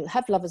 and you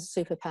have love as a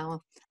superpower,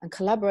 and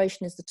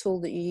collaboration is the tool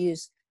that you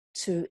use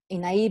to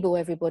enable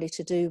everybody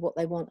to do what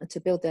they want and to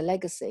build their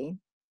legacy,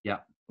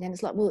 then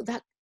it's like, well,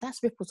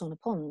 that's ripples on a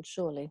pond,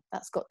 surely.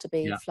 That's got to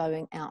be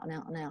flowing out and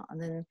out and out. And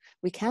then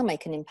we can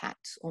make an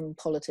impact on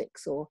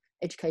politics or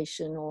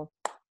education or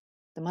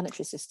the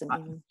monetary system.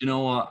 You know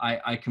what?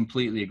 I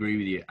completely agree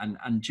with you.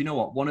 And do you know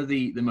what? One of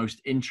the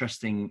most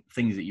interesting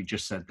things that you've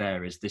just said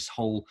there is this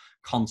whole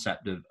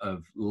concept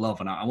of love.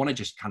 And I want to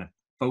just kind of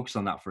focus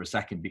on that for a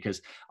second,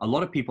 because a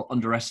lot of people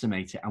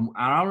underestimate it, and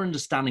our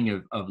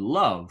understanding of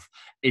love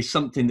is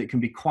something that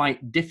can be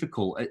quite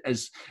difficult.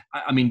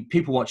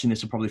 People watching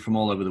this are probably from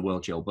all over the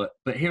world, Jill, but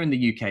here in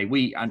the UK,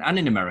 and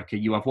in America,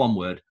 you have one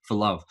word for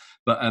love.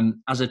 But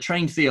as a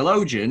trained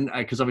theologian,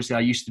 because obviously I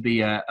used to be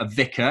a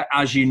vicar,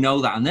 as you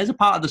know that, and there's a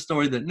part of the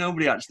story that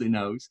nobody actually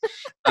knows.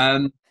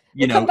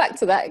 We'll come back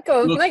to that.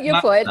 Go on, make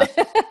your point.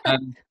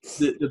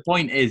 The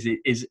point is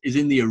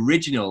in the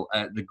original,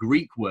 the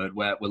Greek word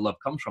where love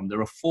comes from.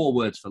 There are 4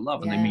 words for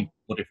love, and they mean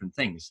 4 different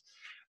things.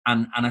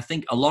 And I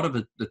think a lot of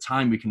the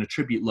time we can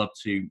attribute love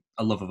to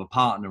a love of a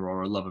partner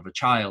or a love of a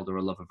child or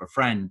a love of a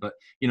friend. But,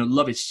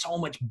 love is so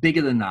much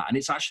bigger than that. And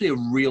it's actually a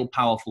real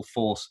powerful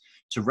force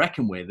to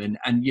reckon with. And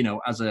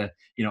as a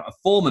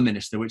former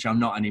minister, which I'm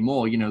not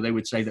anymore, they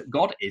would say that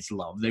God is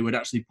love. They would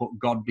actually put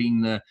God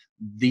being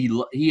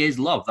he is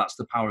love. That's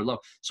the power of love.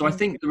 So I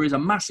think there is a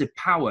massive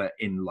power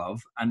in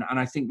love. And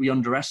I think we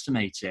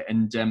underestimate it.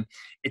 And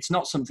it's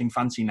not something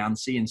fancy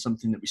Nancy and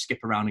something that we skip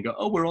around and go,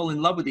 oh, we're all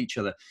in love with each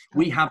other.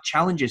 We have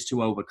challenges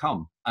to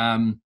overcome.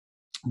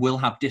 We'll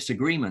have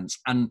disagreements.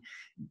 And,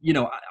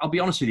 I'll be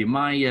honest with you,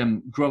 my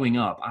growing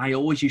up, I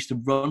always used to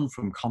run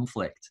from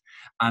conflict,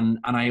 and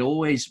I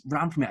always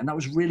ran from it. And that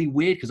was really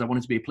weird because I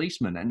wanted to be a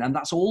policeman, and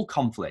that's all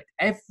conflict.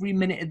 Every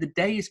minute of the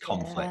day is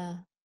conflict.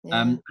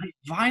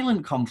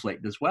 Violent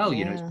conflict as well.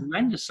 It's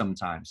horrendous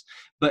sometimes,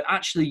 but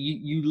actually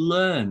you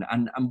learn.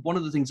 And one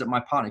of the things that my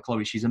partner,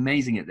 Chloe, she's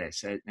amazing at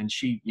this, and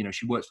she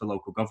works for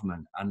local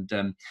government,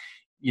 and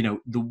you know,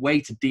 the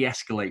way to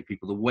de-escalate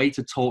people, the way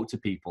to talk to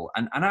people,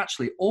 and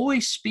actually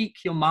always speak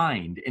your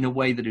mind in a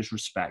way that is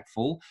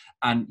respectful,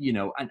 and, you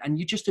know, and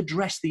you just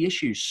address the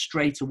issues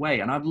straight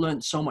away. And I've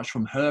learned so much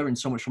from her and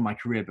so much from my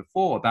career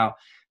before about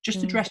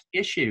just address the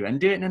issue and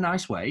do it in a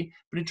nice way,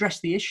 but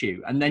address the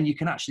issue. And then you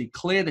can actually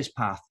clear this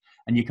path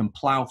and you can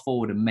plow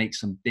forward and make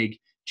some big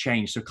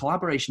change. So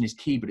collaboration is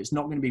key, but it's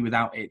not going to be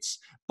without its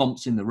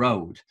bumps in the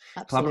road.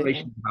 Absolutely.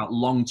 Collaboration is about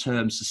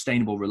long-term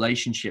sustainable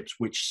relationships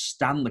which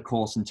stand the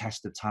course and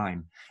test of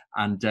time.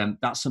 And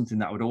that's something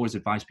that I would always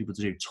advise people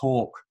to do.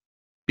 Talk,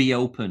 be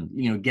open,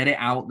 you know, get it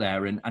out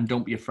there, and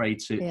don't be afraid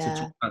to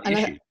talk about the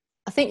issue.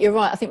 I think you're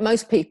right. I think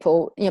most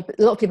people, you know,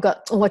 a lot of people go,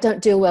 oh, I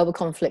don't deal well with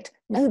conflict.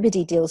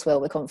 Nobody deals well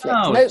with conflict.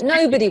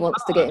 Nobody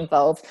wants to get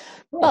involved.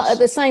 But at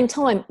the same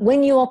time,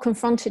 when you are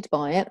confronted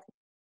by it,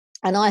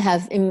 and I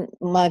have, in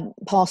my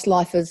past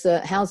life as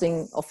a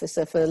housing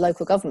officer for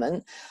local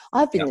government,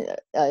 I've been,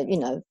 you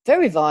know,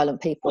 very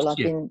violent people. I've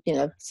been, you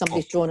know,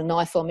 somebody's drawn a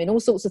knife on me and all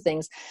sorts of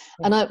things.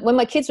 And when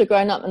my kids were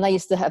growing up and they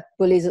used to have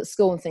bullies at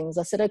school and things,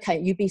 I said, okay,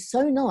 you be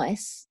so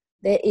nice,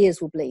 their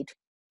ears will bleed.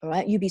 All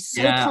right. You be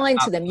so kind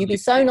to them. You be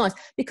so nice,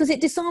 because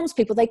it disarms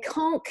people. They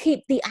can't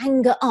keep the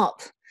anger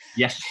up.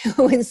 Yes.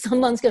 When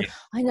someone's going,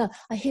 I know,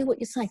 I hear what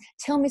you're saying.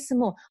 Tell me some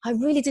more. I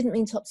really didn't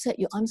mean to upset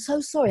you. I'm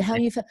so sorry. How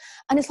you feel?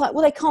 And it's like,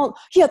 well, they can't.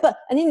 Yeah, but,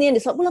 and in the end,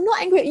 it's like, well, I'm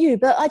not angry at you,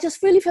 but I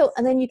just really feel.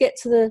 And then you get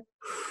to the,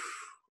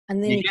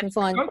 and then you can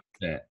find.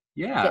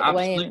 Yeah,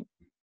 absolutely.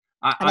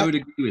 I would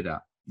agree with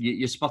that.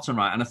 You're spot on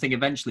right. And I think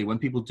eventually when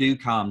people do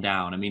calm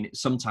down, I mean,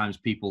 sometimes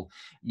people,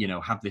 you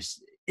know, have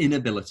this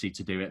inability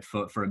to do it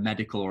for a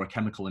medical or a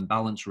chemical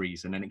imbalance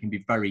reason, and it can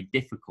be very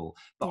difficult.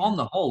 But on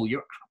the whole,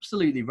 you're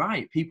absolutely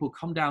right. People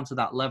come down to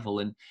that level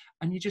and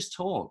you just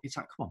talk. It's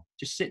like, come on,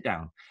 just sit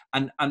down.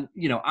 And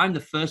you know, I'm the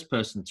first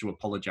person to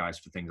apologize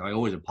for things. I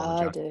always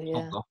apologize. I do, yeah.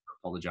 I'm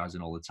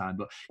apologizing all the time,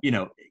 but you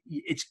know,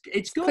 it's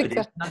good.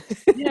 It's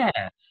nice.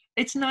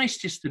 It's nice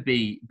just to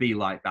be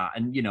like that.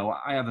 And, you know,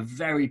 I have a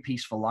very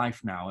peaceful life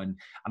now, and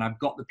I've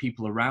got the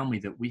people around me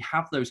that we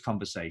have those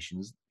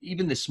conversations.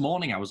 Even this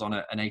morning, I was on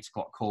an 8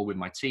 o'clock call with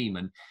my team,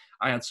 and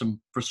I had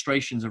some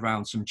frustrations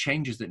around some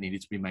changes that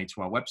needed to be made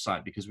to our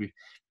website, because we've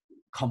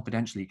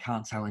confidentially,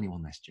 can't tell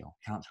anyone this, Jill,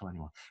 can't tell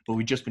anyone, but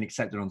we've just been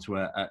accepted onto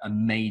a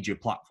major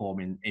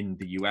platform in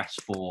the US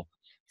for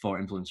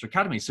Influencer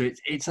Academy. So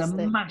it's a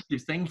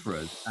massive thing for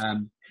us.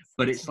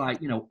 But it's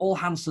like, you know, all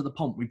hands to the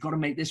pump. We've got to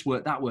make this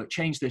work, that work,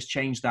 change this,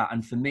 change that.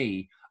 And for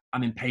me,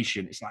 I'm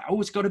impatient. It's like, oh,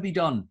 it's got to be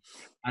done.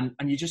 And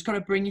you just got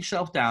to bring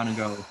yourself down and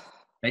go,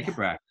 take a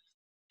breath,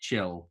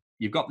 chill.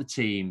 You've got the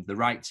team, the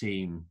right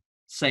team,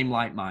 same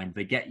like mind.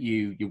 They get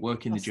you, you're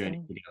working the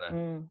journey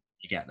together,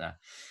 you get there.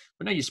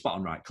 But no, you're spot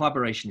on right.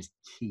 Collaboration is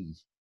key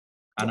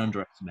and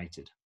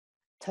underestimated.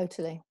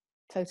 Totally.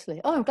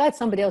 Oh, I'm glad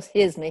somebody else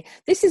hears me.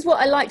 This is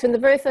what I liked when the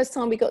very first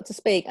time we got to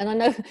speak. And I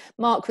know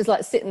Mark was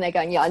like sitting there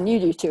going, yeah, I knew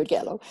you two would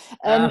get along.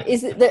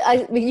 Is it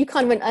that you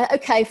kind of went,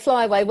 okay,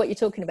 fly away, what you're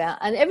talking about.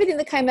 And everything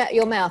that came out of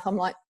your mouth, I'm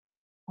like,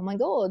 oh my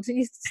God,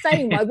 you're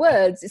saying my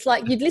words. It's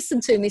like you'd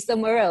listened to me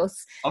somewhere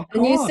else.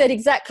 And you said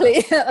exactly,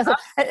 I thought,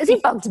 has he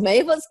bugged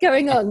me? What's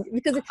going on?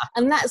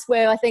 And that's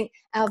where I think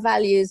our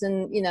values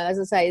and, you know, as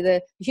I say,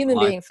 the human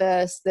being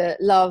first, the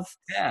love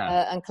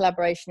and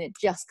collaboration, it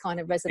just kind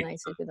of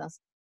resonated with us.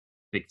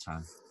 Big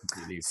time.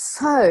 Completely.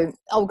 So,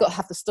 I've got to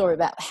have the story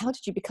about how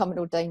did you become an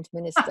ordained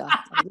minister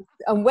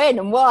and when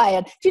and why.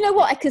 And do you know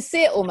what? I could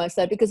see it almost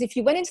though, because if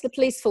you went into the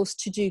police force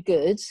to do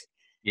good,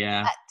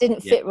 that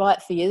didn't fit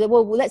right for you.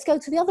 Well, let's go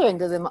to the other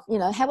end of them. You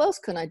know, how else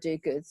can I do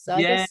good? So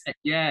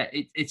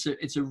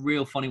it's a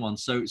real funny one.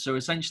 So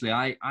essentially,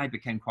 I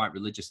became quite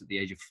religious at the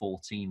age of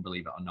 14.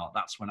 Believe it or not,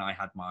 that's when I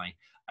had my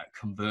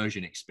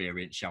conversion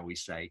experience, shall we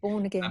say?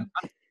 Born again.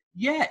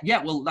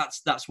 Well,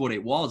 that's what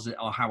it was,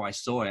 or how I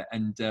saw it.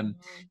 And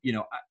you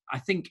know, I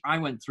think I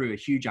went through a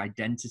huge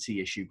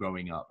identity issue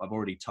growing up. I've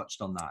already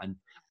touched on that,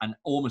 and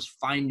almost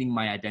finding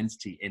my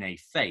identity in a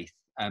faith.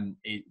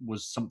 It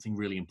was something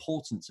really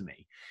important to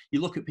me.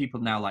 You look at people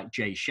now like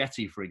Jay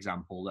Shetty, for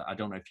example, that I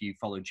don't know if you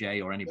follow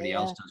Jay or anybody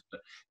else does,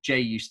 but Jay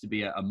used to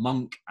be a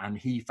monk, and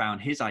he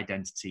found his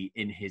identity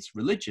in his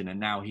religion. And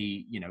now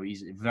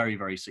he's a very,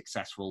 very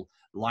successful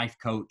life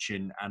coach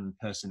and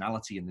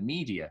personality in the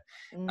media.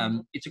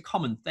 It's a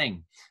common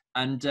thing.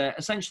 And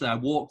essentially I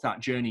walked that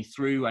journey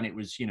through, and it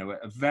was, you know,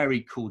 a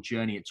very cool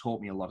journey. It taught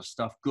me a lot of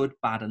stuff, good,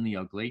 bad, and the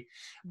ugly.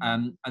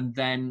 And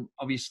then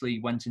obviously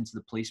went into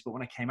the police. But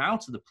when I came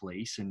out of the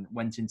police and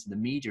went into the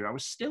media, I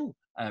was still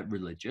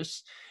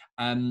religious.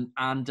 And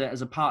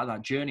as a part of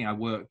that journey, I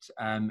worked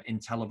in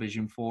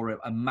television for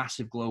a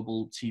massive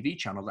global TV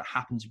channel that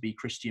happened to be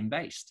Christian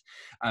based.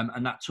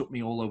 And that took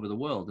me all over the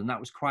world. And that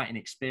was quite an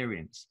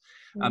experience.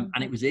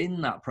 And it was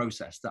in that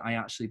process that I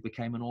actually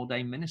became an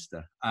ordained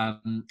minister.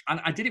 And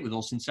I did it with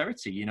all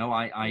sincerity. You know,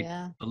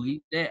 I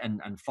believed it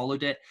and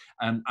followed it.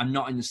 I'm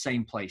not in the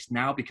same place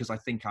now, because I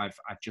think I've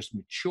just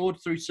matured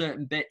through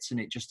certain bits, and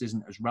it just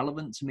isn't as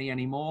relevant to me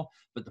anymore.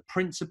 But the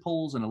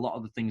principles and a lot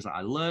of the things that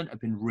I learned have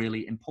been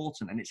really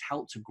important. And it's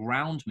helped to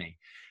ground me.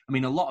 I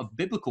mean, a lot of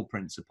biblical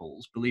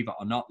principles, believe it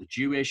or not, the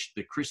Jewish,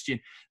 the Christian,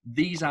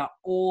 these are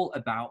all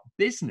about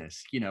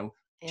business. You know,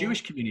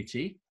 Jewish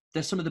community,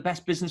 they're some of the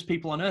best business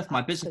people on earth.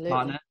 My business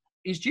partner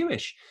is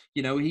Jewish.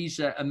 You know, he's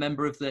a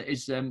member of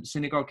his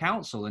synagogue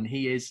council, and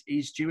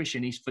he's Jewish,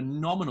 and he's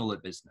phenomenal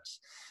at business.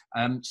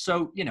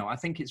 So, you know, I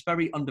think it's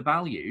very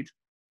undervalued,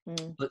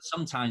 but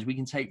sometimes we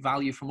can take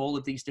value from all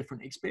of these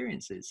different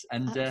experiences.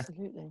 And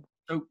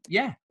so,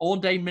 yeah,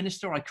 ordained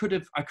minister. I could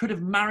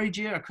have married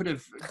you. I could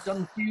have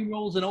done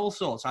funerals and all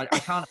sorts. I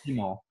can't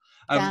anymore.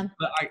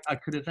 But I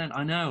could have then.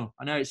 I know.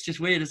 It's just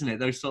weird, isn't it?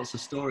 Those sorts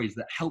of stories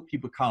that help you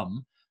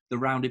become the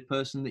rounded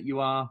person that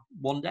you are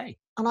one day.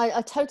 And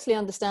I totally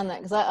understand that,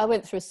 because I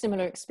went through a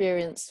similar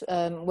experience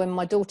when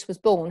my daughter was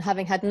born,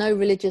 having had no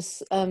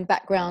religious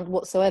background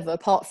whatsoever,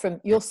 apart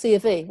from your C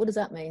of E. What does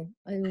that mean?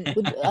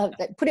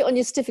 Put it on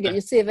your certificate,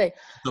 your C of E.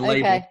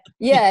 Okay.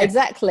 Yeah,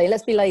 exactly.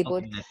 Let's be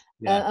labelled.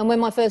 And when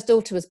my first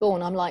daughter was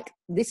born, I'm like,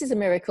 this is a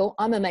miracle.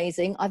 I'm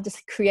amazing. I've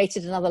just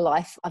created another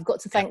life. I've got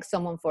to thank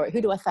someone for it.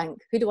 Who do I thank?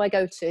 Who do I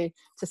go to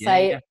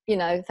say, you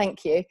know,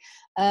 thank you?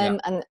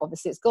 And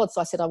obviously it's God.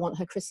 So I said, I want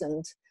her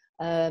christened.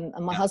 And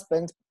my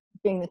husband,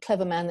 being the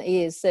clever man that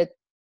he is, said,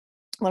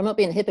 well, I'm not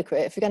being a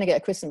hypocrite. If you're going to get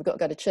a christening, we've got to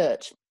go to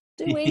church.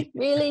 Do we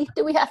really?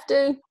 Do we have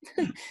to?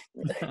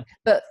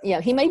 But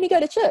yeah, he made me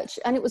go to church,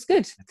 and it was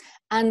good.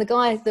 And the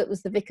guy that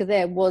was the vicar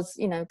there was,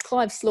 you know,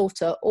 Clive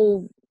Slaughter,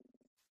 all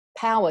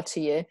power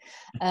to you.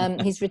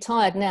 He's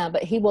retired now,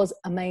 but he was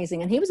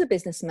amazing. And he was a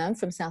businessman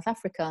from South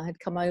Africa, had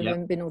come over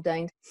and been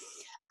ordained.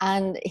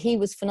 And he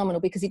was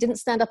phenomenal, because he didn't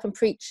stand up and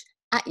preach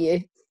at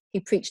you. He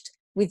preached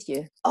with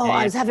you.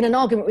 I was having an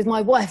argument with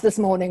my wife this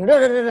morning.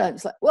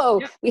 It's like,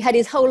 whoa, we had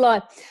his whole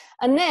life.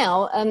 And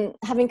now,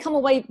 having come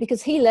away,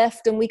 because he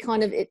left, and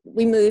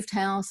we moved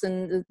house,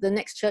 and the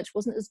next church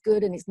wasn't as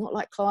good, and it's not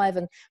like Clive,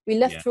 and we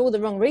left for all the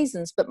wrong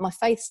reasons, but my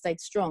faith stayed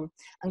strong.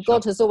 And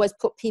God has always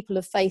put people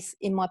of faith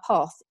in my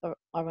path,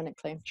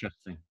 ironically.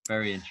 Interesting.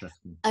 Very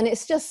interesting. And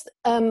it's just,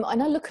 and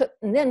I look at,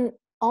 and then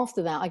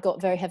after that, I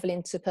got very heavily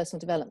into personal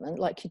development,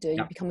 like you do.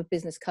 You become a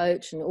business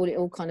coach, and it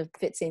all kind of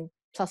fits in,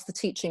 plus the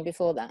teaching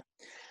before that.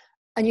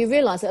 And you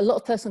realize that a lot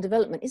of personal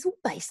development is all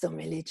based on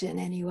religion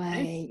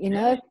anyway, you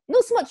know,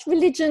 not so much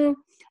religion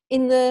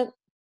in the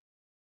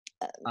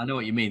I know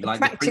what you mean, like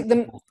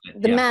the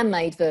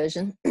man-made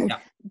version,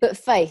 but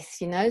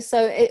faith, you know.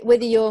 So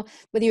whether you're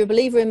a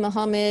believer in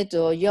Muhammad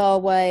or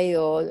Yahweh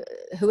or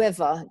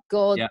whoever,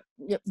 God,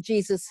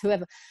 Jesus,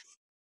 whoever,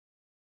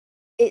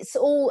 it's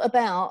all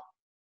about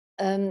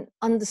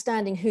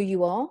understanding who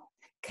you are,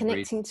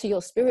 connecting to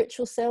your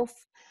spiritual self.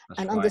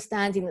 That's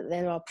understanding that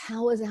there are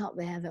powers out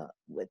there that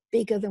are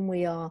bigger than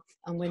we are,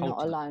 and we're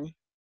not alone.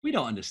 We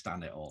don't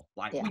understand it all.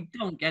 Like we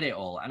don't get it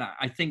all. And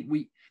I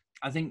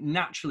think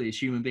naturally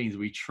as human beings,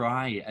 we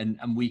try and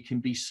we can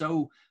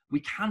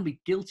be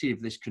guilty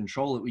of this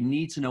control, that we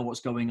need to know what's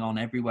going on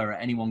everywhere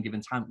at any one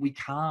given time. We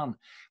can't.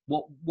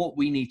 What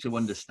we need to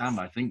understand,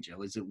 I think,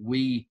 Jill, is that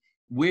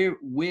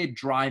we're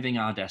driving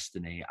our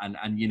destiny,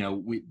 and you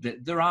know,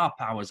 there are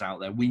powers out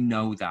there. We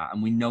know that,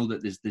 and we know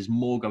that there's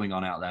more going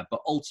on out there.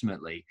 But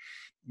ultimately,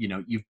 you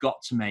know, you've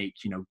got to make,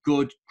 you know,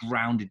 good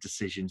grounded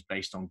decisions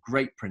based on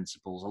great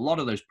principles. A lot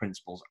of those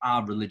principles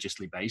are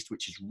religiously based,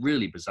 which is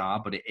really bizarre,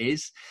 but it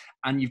is.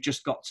 And you've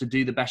just got to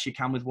do the best you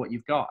can with what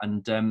you've got.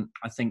 And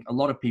I think a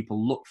lot of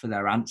people look for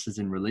their answers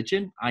in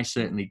religion. I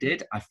certainly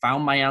did. I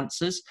found my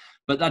answers,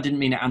 but that didn't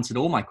mean it answered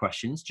all my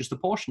questions, just a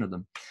portion of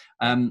them.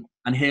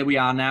 And here we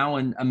are now,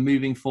 and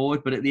moving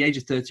forward. But at the age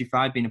of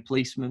 35, being a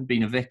policeman,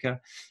 being a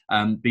vicar,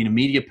 being a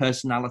media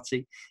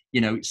personality, you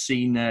know,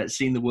 seen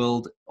the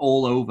world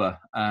all over.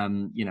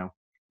 You know,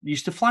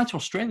 used to fly to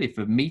Australia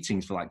for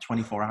meetings for like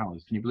 24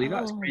 hours. Can you believe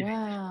that? It's crazy.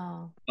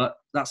 Wow. But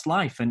that's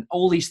life. And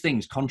all these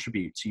things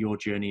contribute to your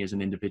journey as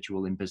an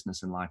individual in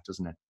business and life,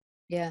 doesn't it?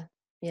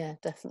 Yeah,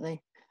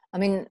 definitely. I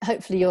mean,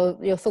 hopefully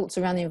your thoughts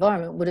around the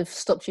environment would have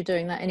stopped you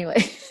doing that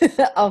anyway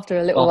after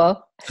a little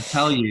while. I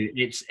tell you,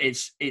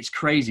 it's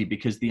crazy,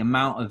 because the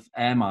amount of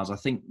air miles, I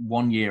think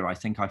one year, I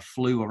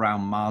flew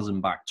around Mars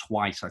and back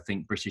twice. I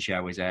think British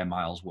Airways air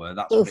miles were.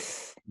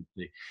 That's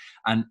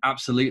and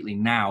absolutely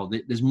now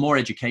there's more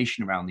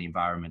education around the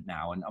environment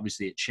now, and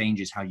obviously it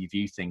changes how you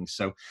view things.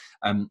 So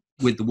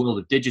with the world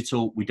of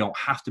digital, we don't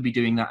have to be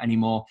doing that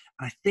anymore.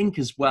 And I think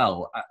as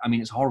well, I mean,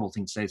 it's a horrible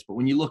thing to say this, but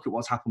when you look at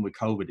what's happened with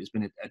COVID, it's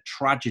been a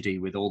tragedy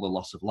with all the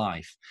loss of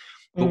life.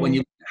 But when you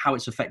look at how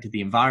it's affected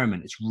the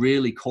environment, it's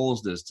really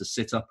caused us to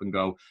sit up and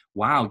go,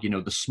 wow, you know,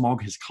 the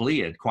smog has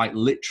cleared quite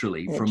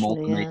literally from all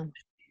the major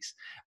cities.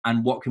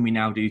 And what can we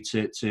now do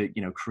to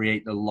you know,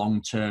 create the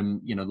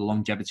long-term, you know, the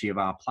longevity of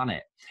our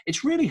planet?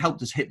 It's really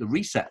helped us hit the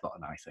reset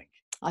button, I think.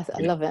 I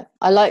love it.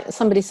 I like,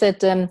 somebody said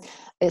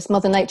it's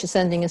Mother Nature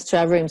sending us to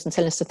our rooms and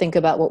telling us to think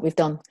about what we've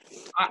done.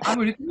 I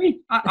would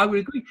agree. I would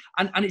agree.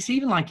 And it's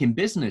even like in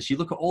business. You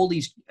look at all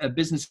these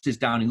businesses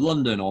down in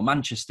London or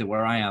Manchester,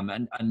 where I am,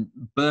 and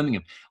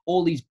Birmingham,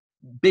 all these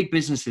big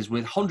businesses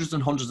with hundreds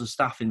and hundreds of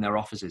staff in their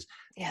offices,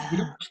 you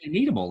don't actually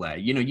need them all there.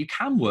 You know, you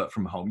can work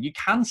from home, you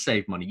can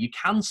save money, you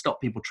can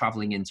stop people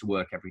traveling into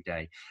work every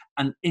day.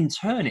 And in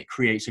turn, it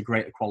creates a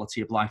greater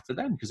quality of life for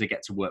them because they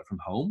get to work from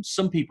home.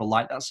 Some people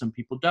like that, some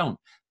people don't.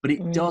 But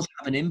it does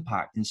have an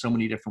impact in so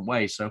many different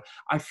ways. So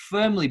I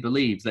firmly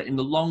believe that in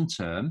the long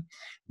term,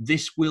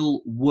 this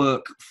will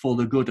work for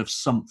the good of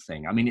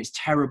something. I mean, it's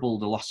terrible,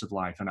 the loss of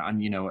life.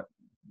 And you know,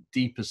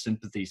 deeper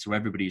sympathy to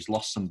everybody who's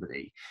lost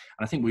somebody.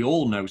 And I think we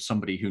all know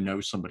somebody who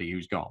knows somebody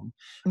who's gone.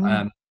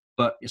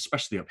 But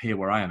especially up here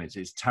where I am,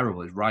 it's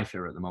terrible. It's rife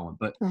here at the moment.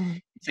 But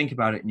you think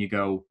about it and you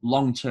go,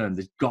 long term,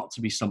 there's got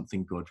to be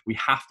something good. We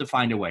have to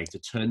find a way to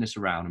turn this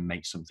around and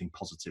make something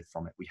positive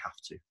from it. We have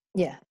to.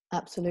 Yeah,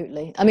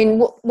 absolutely. I mean,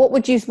 what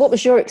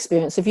was your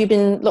experience? Have you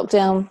been locked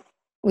down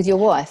with your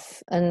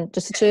wife and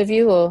just the two of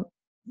you, or?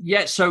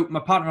 Yeah, so my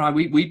partner and I,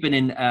 we've been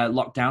in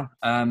lockdown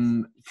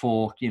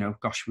for, you know,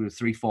 gosh, we were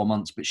 3-4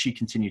 months, but she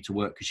continued to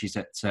work because she's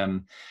at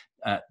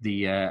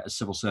the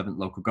civil servant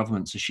local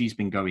government. So she's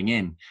been going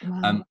in.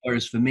 Wow.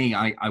 Whereas for me,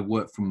 I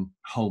work from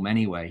home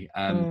anyway.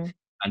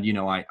 And, you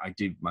know, I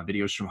do my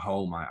videos from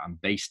home. I'm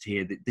based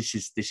here. This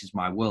is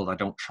my world. I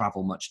don't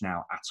travel much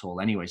now at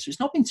all anyway. So it's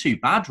not been too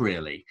bad,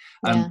 really.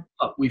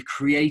 But we've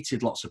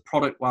created lots of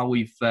product while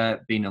we've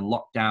been in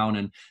lockdown,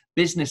 and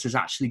business has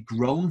actually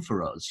grown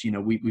for us. You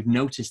know, we've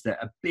noticed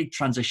that a big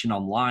transition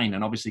online,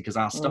 and obviously because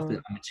our stuff,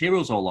 our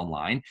material's all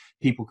online,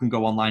 people can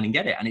go online and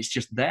get it, and it's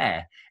just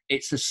there.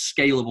 It's a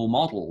scalable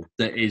model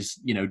that is,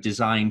 you know,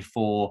 designed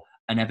for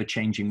an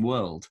ever-changing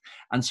world.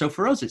 And so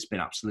for us, it's been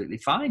absolutely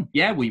fine.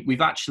 Yeah,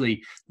 we've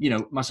actually, you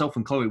know, myself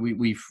and Chloe,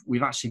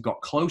 we've actually got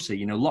closer.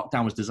 You know,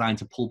 lockdown was designed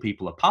to pull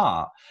people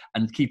apart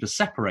and keep us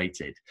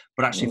separated,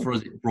 but actually for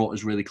us, it brought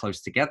us really close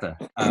together.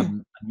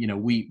 You know,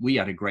 we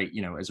had a great,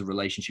 you know, as a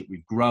relationship,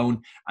 we've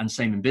grown, and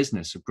same in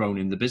business, have grown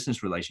in the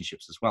business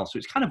relationships as well. So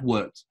it's kind of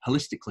worked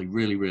holistically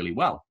really, really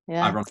well,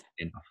 ironically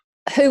enough.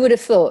 Who would have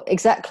thought?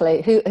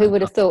 Exactly. Who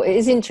would have thought? It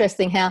is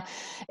interesting how,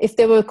 if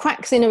there were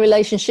cracks in a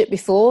relationship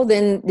before,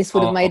 then this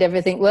would have made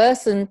everything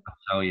worse. And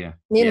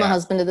me and my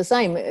husband are the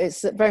same.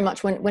 It's very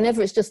much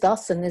whenever it's just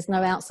us and there's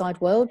no outside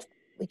world,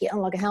 we get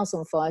on like a house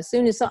on fire. As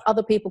soon as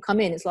other people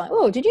come in, it's like,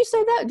 oh, did you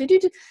say that? Did you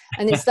do?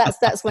 And it's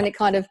that's when it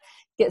kind of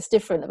gets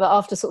different. But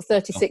after sort of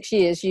 36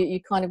 years,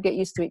 you kind of get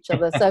used to each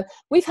other. So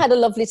we've had a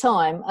lovely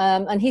time.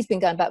 And he's been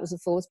going backwards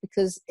and forwards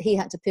because he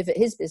had to pivot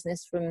his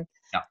business from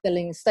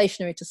selling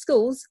stationery to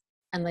schools,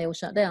 and they all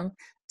shut down,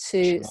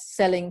 to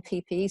selling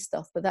PPE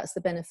stuff. But that's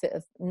the benefit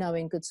of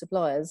knowing good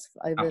suppliers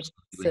over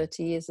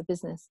 30 years of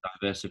business.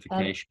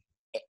 Diversification.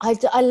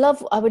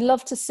 I would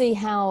love to see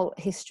how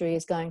history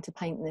is going to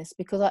paint this,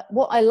 because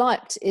what I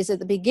liked is at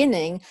the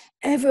beginning,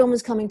 everyone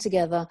was coming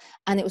together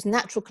and it was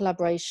natural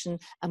collaboration,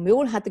 and we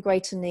all had the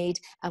greater need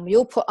and we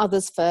all put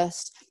others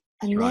first.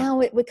 And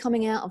now we're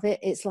coming out of it.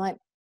 It's like,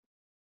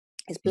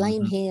 it's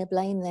blame here,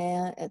 blame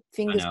there,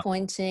 fingers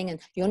pointing, and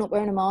you're not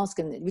wearing a mask,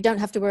 and we don't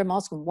have to wear a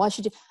mask, and why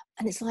should you?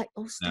 And it's like,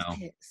 oh, stop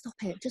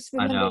it. Just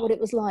remember what it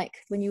was like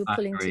when you were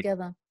pulling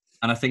together.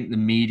 And I think the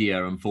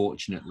media,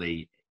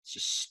 unfortunately,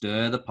 just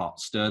stir the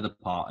pot.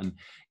 And,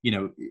 you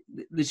know,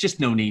 there's just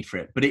no need for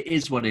it. But it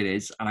is what it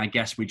is. And I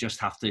guess we just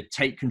have to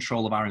take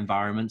control of our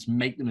environments,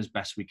 make them as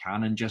best we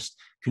can, and just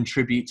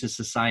contribute to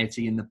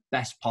society in the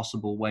best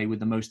possible way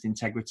with the most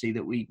integrity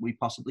that we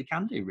possibly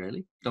can do,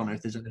 really. Don't know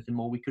if there's anything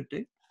more we could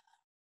do.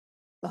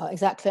 Oh,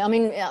 exactly. I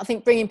mean, I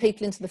think bringing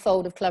people into the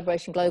fold of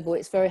Collaboration Global,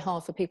 it's very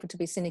hard for people to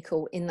be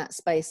cynical in that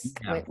space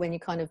when you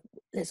kind of,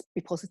 let's be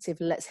positive,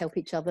 let's help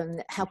each other,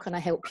 and how can I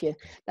help you?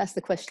 That's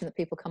the question that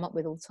people come up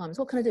with all the time. Is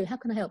what can I do? How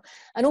can I help?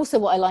 And also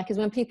what I like is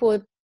when people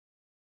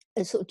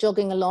are sort of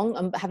jogging along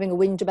and having a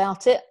whinge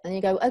about it, and you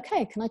go,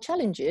 okay, can I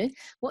challenge you?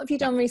 What have you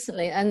done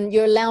recently? And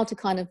you're allowed to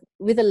kind of,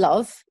 with a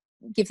love,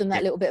 give them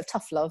that little bit of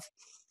tough love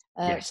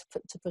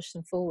to push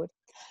them forward.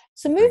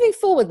 So moving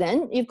forward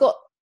then, you've got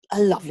a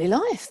lovely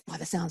life by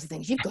the sounds of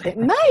things. You've got it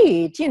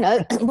made, you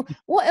know.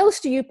 What else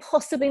do you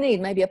possibly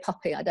need? Maybe a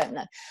puppy, I don't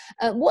know.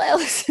 What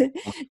else do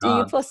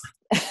you possibly...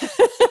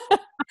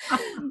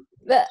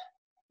 But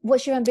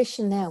what's your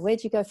ambition now? Where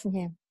do you go from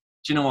here?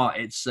 Do you know what?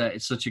 It's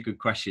such a good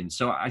question.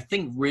 So I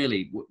think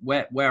really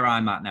where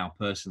I'm at now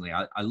personally,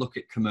 I look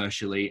at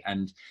commercially,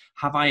 and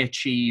have I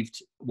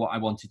achieved what I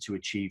wanted to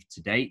achieve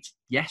to date?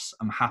 Yes,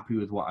 I'm happy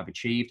with what I've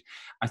achieved.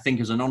 I think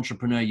as an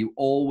entrepreneur, you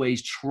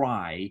always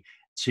try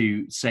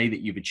to say that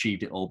you've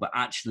achieved it all, but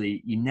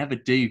actually you never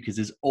do, because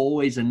there's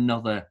always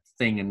another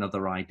thing,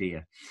 another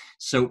idea.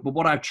 So, but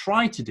what I've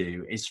tried to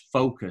do is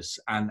focus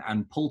and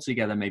pull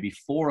together maybe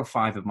 4 or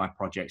 5 of my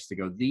projects to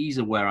go, these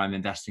are where I'm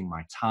investing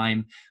my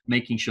time,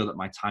 making sure that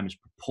my time is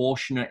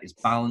proportionate, is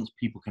balanced.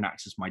 People can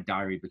access my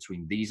diary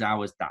between these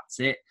hours. That's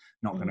it.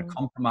 Not going to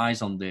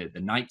compromise on the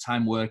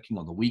nighttime working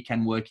or the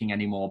weekend working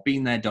anymore.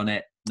 Been there, done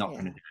it. Not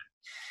going to do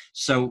it.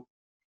 So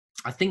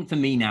I think for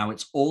me now,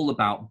 it's all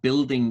about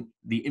building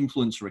the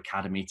Influencer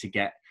Academy to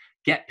get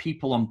get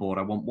people on board.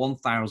 I want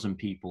 1,000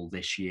 people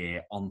this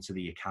year onto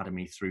the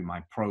academy through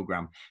my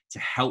program to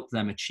help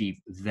them achieve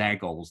their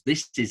goals.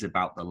 This is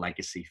about the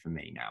legacy for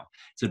me now.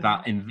 It's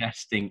about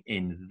investing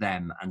in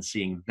them and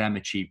seeing them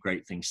achieve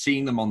great things,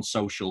 seeing them on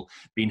social,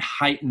 being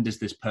heightened as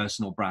this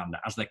personal brand,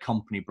 as their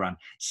company brand,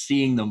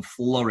 seeing them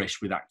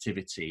flourish with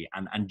activity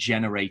and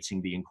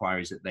generating the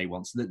inquiries that they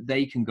want so that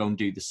they can go and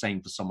do the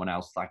same for someone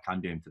else like I'm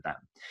doing for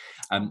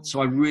them.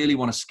 So I really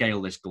want to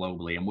scale this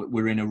globally, and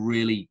we're in a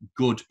really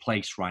good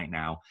place right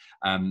now.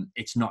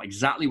 It's not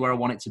exactly where I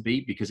want it to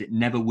be because it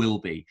never will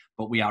be,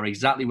 but we are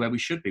exactly where we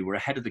should be. We're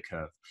ahead of the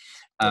curve.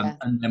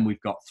 And then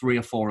we've got 3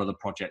 or 4 other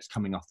projects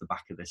coming off the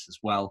back of this as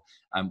well,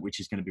 which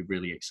is going to be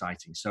really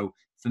exciting. So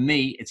for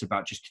me, it's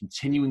about just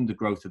continuing the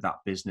growth of that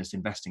business,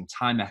 investing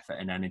time, effort,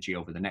 and energy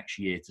over the next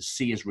year to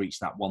see us reach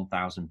that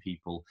 1,000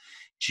 people,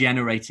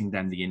 generating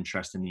them the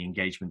interest and the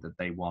engagement that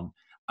they want,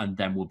 and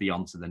then we'll be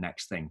on to the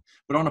next thing.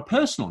 But on a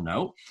personal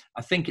note,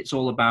 I think it's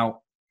all about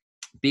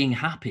being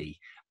happy.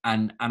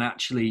 And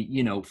actually,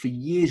 you know, for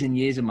years and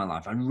years in my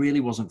life, I really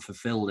wasn't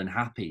fulfilled and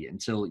happy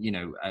until, you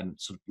know,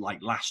 sort of like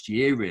last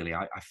year, really,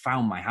 I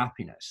found my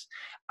happiness.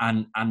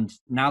 And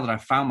now that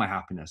I've found my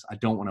happiness, I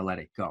don't want to let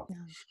it go.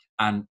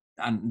 And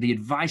the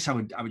advice I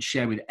would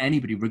share with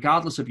anybody,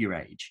 regardless of your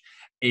age,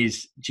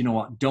 is, do you know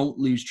what? Don't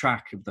lose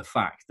track of the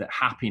fact that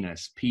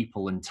happiness,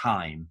 people, and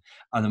time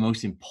are the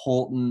most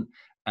important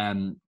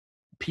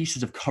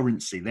pieces of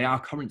currency. They are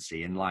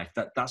currency in life.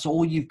 That's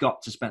all you've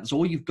got to spend. That's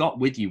all you've got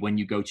with you when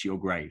you go to your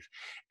grave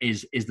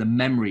is the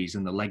memories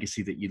and the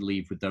legacy that you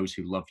leave with those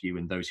who love you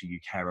and those who you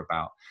care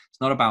about.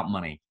 It's not about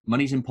money.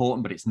 Money's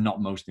important, but it's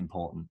not most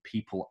important.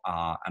 People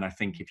are. And I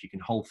think if you can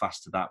hold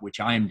fast to that, which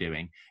I am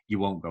doing, you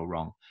won't go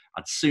wrong.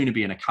 I'd sooner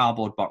be in a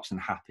cardboard box and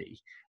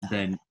happy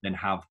than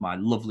have my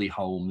lovely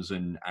homes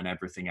and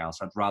everything else.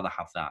 I'd rather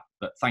have that.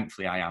 But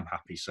thankfully I am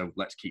happy. So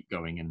let's keep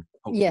going. And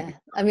hopefully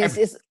I mean,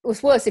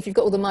 it's worse if you've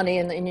got all the money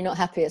and you're not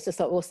happy. It's just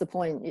like, what's the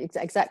point?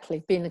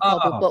 Exactly. Be in the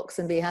cardboard box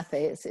and be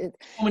happy. So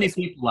many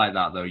people like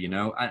that though, you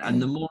know,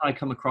 and the more I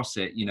come across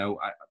it, you know,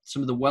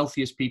 some of the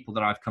wealthiest people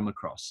that I've come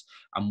across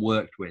and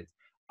worked with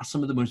are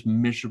some of the most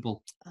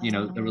miserable. You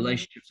know, the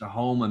relationships at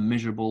home are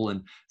miserable, and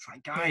it's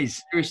like,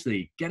 guys,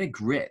 seriously, get a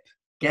grip.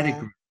 Get a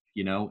grip.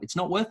 You know, it's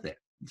not worth it.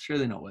 It's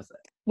really not worth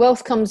it.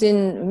 Wealth comes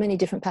in many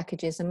different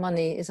packages, and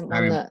money isn't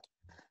one that.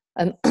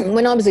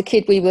 When I was a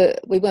kid, we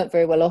weren't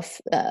very well off.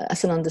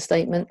 That's an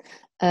understatement.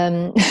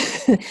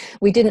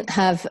 We didn't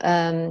have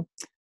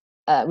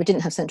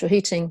central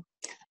heating.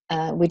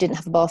 We didn't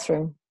have a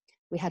bathroom.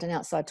 We had an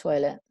outside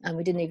toilet, and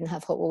we didn't even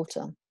have hot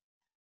water.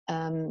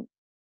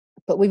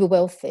 But we were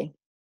wealthy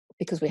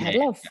because we had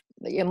love.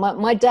 Yeah,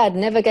 my dad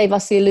never gave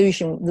us the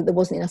illusion that there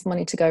wasn't enough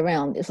money to go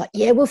around. It was like,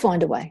 yeah, we'll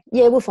find a way.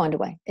 Yeah, we'll find a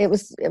way. It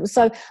was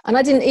so, and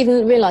I didn't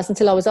even realize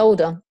until I was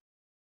older.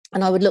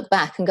 And I would look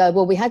back and go,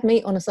 well, we had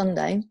meat on a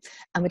Sunday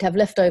and we'd have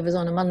leftovers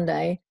on a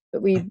Monday,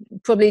 but we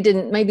probably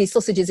didn't, maybe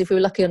sausages if we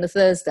were lucky on a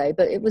Thursday,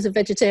 but it was a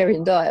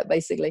vegetarian diet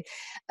basically.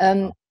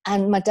 And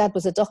my dad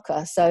was a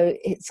docker, so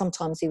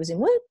sometimes he was in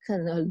work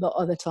and a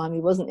lot of the time he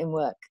wasn't in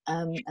work.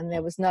 And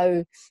there was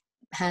no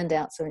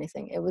handouts or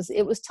anything. It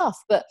was tough,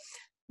 but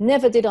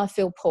never did I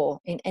feel poor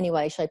in any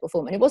way, shape or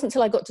form. And it wasn't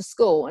until I got to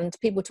school and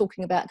people were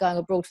talking about going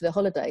abroad for their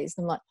holidays.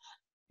 And I'm like,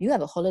 you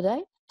have a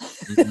holiday?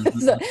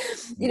 So,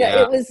 you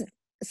know, it was,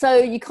 so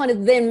you kind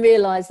of then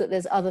realize that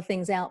there's other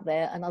things out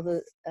there and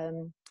other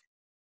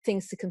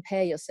things to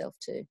compare yourself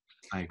to.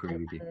 I agree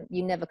with you.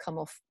 You never come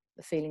off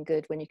feeling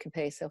good when you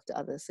compare yourself to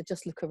others. So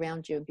just look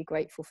around you and be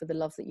grateful for the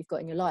love that you've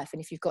got in your life.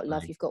 And if you've got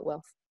love, you've got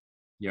wealth.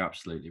 You're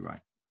absolutely right.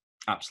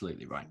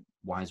 Absolutely right.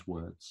 Wise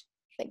words.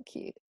 Thank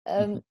you.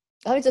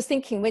 I was just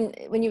thinking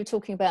when you were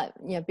talking about,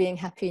 you know, being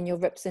happy in your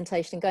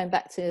representation and going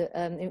back to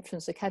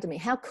Influence Academy,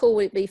 how cool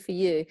would it be for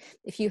you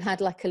if you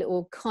had like a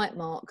little kite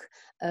mark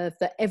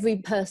that every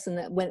person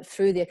that went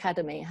through the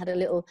academy had a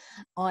little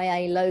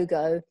IA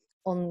logo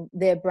on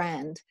their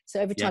brand.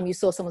 So every time you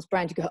saw someone's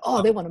brand, you go,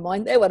 oh, they're one of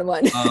mine. They're one of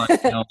mine. Oh,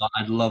 no,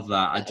 I'd love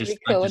that.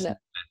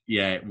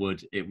 It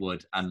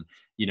would. And,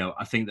 you know,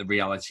 I think the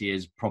reality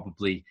is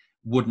probably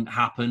wouldn't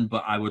happen,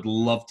 but I would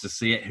love to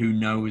see it. Who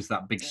knows,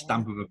 that big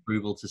stamp of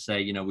approval to say,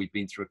 you know, we've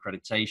been through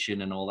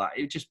accreditation and all that.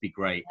 It would just be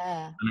great.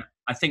 And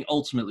I think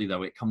ultimately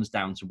though, it comes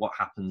down to what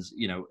happens.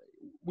 You know,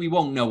 we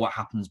won't know what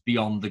happens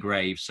beyond the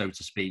grave, so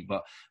to speak,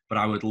 but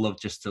I would love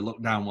just to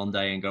look down one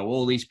day and go,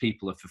 all these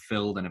people are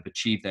fulfilled and have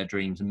achieved their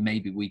dreams, and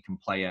maybe we can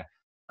play a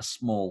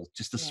small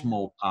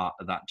part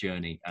of that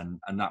journey, and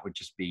that would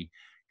just be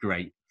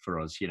great for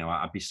us. You know,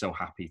 I'd be so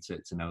happy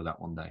to know that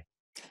one day.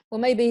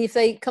 Well, maybe if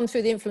they come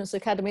through the Influence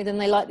Academy, then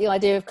they like the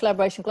idea of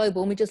Collaboration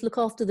Global, and we just look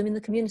after them in the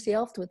community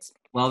afterwards.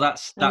 Well,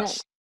 that's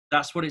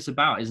what it's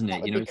about, isn't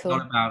it? You know, it's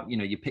not about, you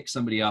know, you pick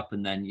somebody up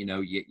and then, you know,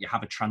 you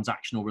have a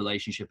transactional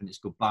relationship and it's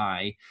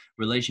goodbye.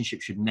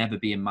 Relationship should never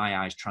be, in my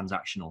eyes,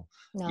 transactional.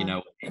 No. You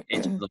know,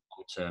 it's for the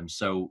long term.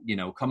 So, you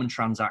know, come and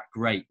transact,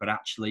 great, but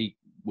actually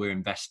we're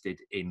invested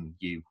in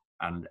you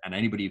And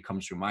anybody who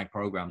comes through my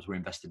programs, we're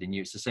invested in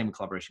you. It's the same with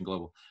Collaboration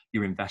Global.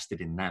 You're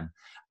invested in them.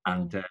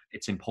 And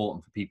it's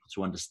important for people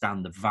to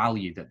understand the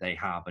value that they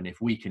have. And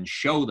if we can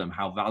show them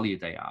how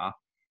valued they are,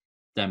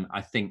 then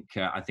I think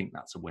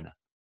that's a winner.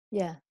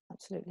 Yeah,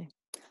 absolutely.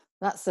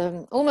 That's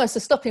almost a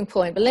stopping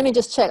point, but let me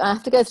just check. I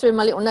have to go through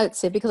my little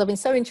notes here because I've been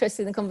so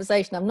interested in the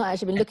conversation. I've not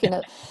actually been looking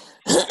at...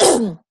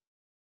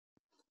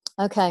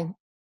 Okay.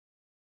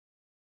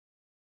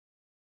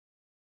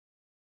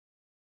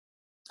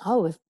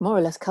 Oh, we've more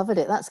or less covered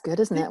it. That's good,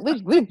 isn't it?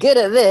 We're good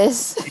at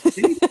this.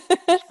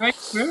 It's great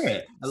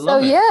spirit. I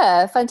love it.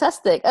 Yeah,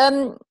 fantastic.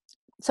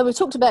 So we've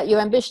talked about your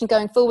ambition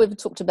going forward. We've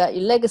talked about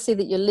your legacy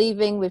that you're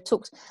leaving. We've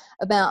talked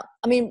about,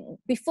 I mean,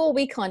 before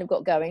we kind of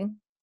got going,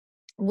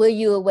 were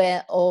you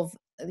aware of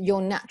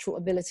your natural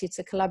ability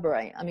to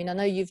collaborate? I mean, I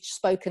know you've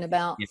spoken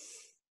about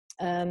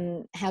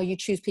how you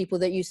choose people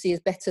that you see as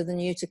better than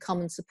you to come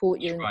and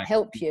support you and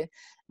help you.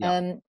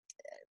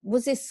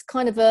 Was this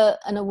kind of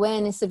an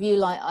awareness of you,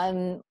 like,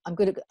 I'm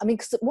good at, I mean,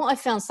 because what I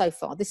found so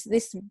far,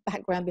 this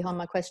background behind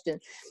my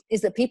question,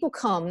 is that people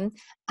come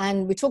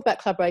and we talk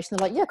about collaboration,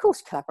 they're like, yeah, of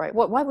course you collaborate.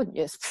 Why wouldn't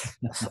you?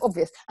 It's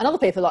obvious. And other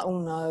people are like, oh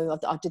no,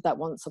 I did that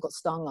once, I got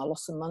stung, I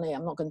lost some money,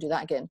 I'm not going to do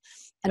that again.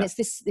 And it's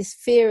this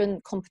fear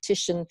and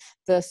competition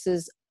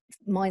versus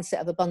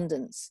mindset of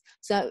abundance.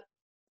 So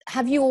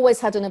have you always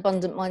had an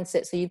abundant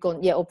mindset? So you've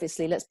gone, yeah,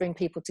 obviously, let's bring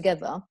people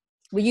together.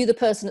 Were you the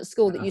person at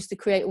school that used to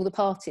create all the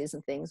parties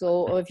and things,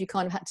 or have you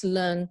kind of had to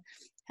learn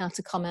how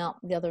to come out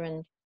the other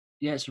end?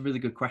 Yeah, it's a really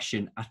good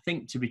question. I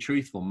think, to be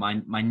truthful,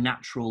 my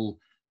natural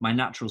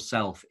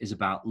self is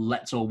about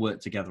let's all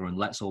work together and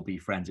let's all be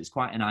friends. It's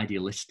quite an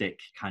idealistic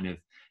kind of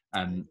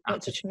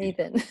Not just me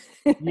then.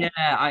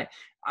 Yeah,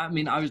 I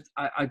mean, I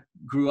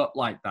grew up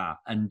like that,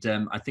 and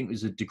I think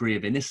there's a degree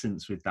of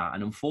innocence with that.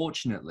 And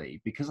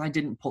unfortunately, because I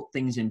didn't put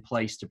things in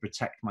place to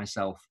protect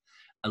myself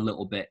a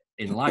little bit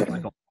in life, I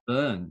got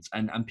burned,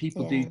 and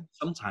people do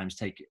sometimes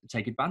take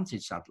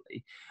advantage,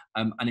 sadly,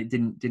 and it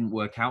didn't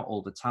work out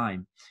all the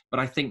time. But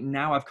I think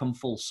now I've come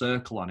full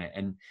circle on it,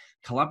 and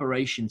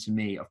collaboration to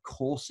me, of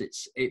course,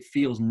 it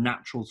feels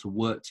natural to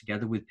work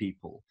together with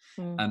people,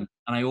 and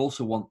I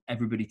also want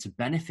everybody to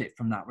benefit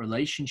from that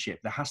relationship.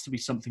 There has to be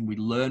something we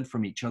learn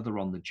from each other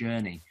on the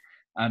journey.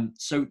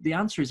 So the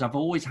answer is I've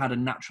always had a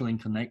natural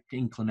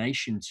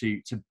inclination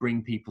to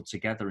bring people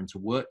together and to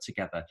work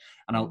together.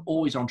 And I'll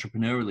always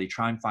entrepreneurially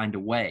try and find a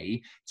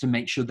way to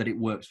make sure that it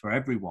works for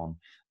everyone.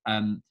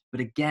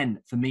 But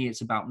again, for me,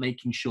 it's about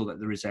making sure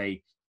that there is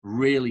a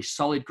really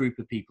solid group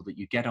of people that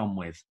you get on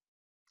with,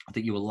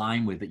 that you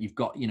align with, that you've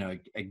got, you know,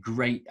 a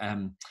great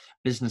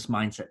business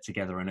mindset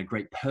together and a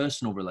great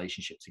personal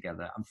relationship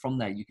together. And from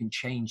there, you can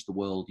change the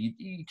world.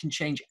 You can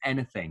change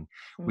anything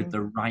with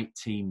the right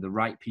team, the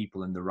right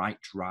people, and the right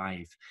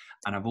drive.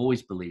 And I've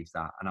always believed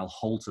that, and I'll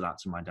hold to that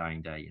to my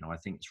dying day. You know, I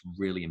think it's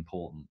really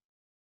important.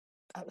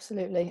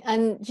 Absolutely.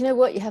 And you know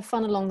what? You have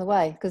fun along the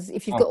way, because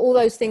if you've got all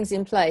those things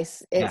in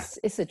place,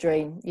 it's a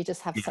dream. You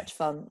just have such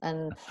fun.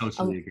 And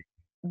totally agree.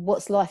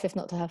 What's life if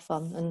not to have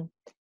fun? And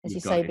as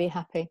you say, be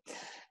happy.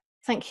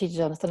 Thank you,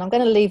 Jonathan. I'm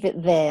going to leave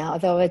it there,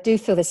 although I do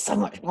feel there's so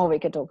much more we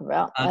could talk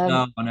about.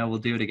 I know we'll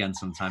do it again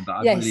sometime,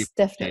 but yes, really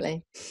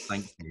definitely.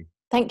 Thank you.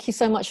 Thank you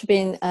so much for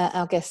being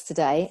our guest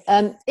today.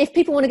 If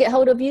people want to get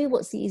hold of you,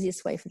 what's the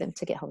easiest way for them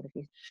to get hold of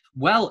you?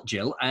 Well,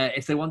 Jill,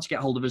 if they want to get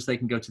hold of us, they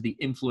can go to the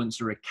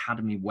Influencer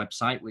Academy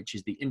website, which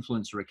is the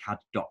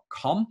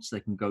influenceracad.com. So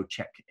they can go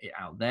check it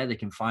out there. They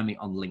can find me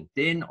on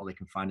LinkedIn, or they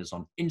can find us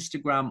on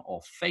Instagram or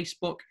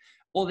Facebook,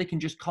 or they can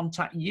just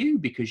contact you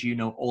because you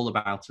know all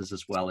about us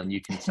as well, and you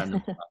can send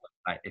them to that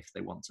website if they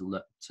want to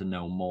look to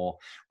know more.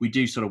 We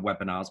do sort of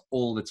webinars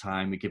all the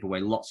time. We give away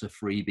lots of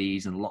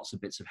freebies and lots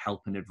of bits of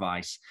help and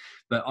advice.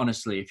 But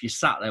honestly, if you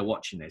sat there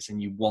watching this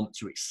and you want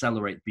to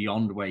accelerate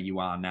beyond where you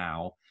are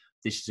now,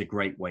 this is a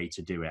great way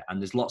to do it.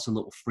 And there's lots of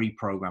little free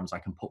programs I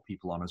can put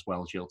people on as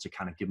well, Jill, to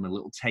kind of give them a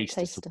little taste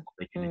of what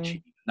they can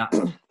achieve. That's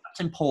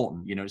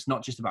important. You know, it's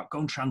not just about go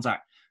and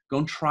transact. Go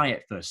and try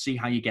it first, see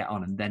how you get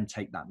on, and then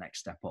take that next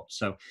step up.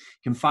 So you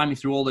can find me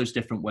through all those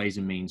different ways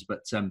and means. But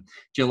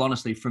Jill,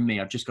 honestly, from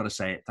me, I've just got to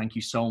say it. Thank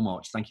you so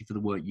much. Thank you for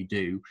the work you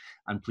do,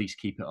 and please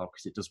keep it up,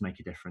 because it does make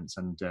a difference,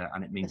 and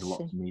it means a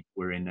lot to me.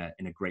 We're in a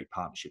great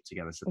partnership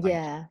together. So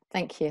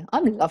thank you.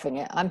 I'm loving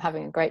it. I'm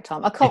having a great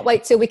time. I can't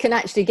wait till we can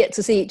actually get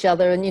to see each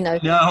other. And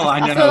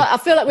I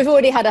feel like we've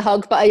already had a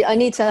hug, but I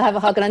need to have a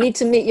hug, and I need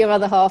to meet your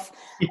other half.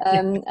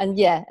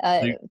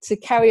 To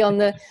carry on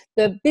the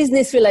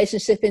business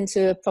relationship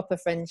into a proper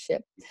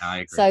friendship. I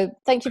agree. So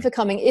thank you for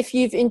coming. If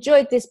you've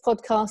enjoyed this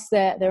podcast,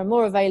 there are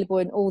more available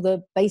in all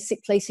the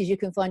basic places you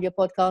can find your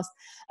podcast.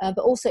 But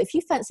also, if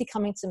you fancy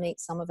coming to meet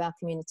some of our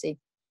community,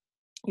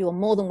 you are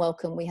more than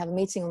welcome. We have a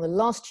meeting on the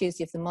last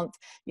Tuesday of the month.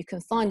 You can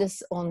find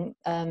us on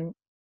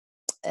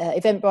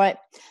Eventbrite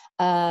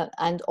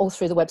and all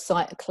through the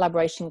website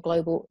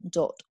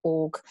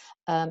collaborationglobal.org.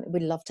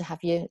 We'd love to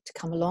have you to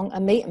come along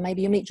and meet, and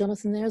maybe you'll meet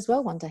Jonathan there as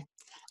well one day.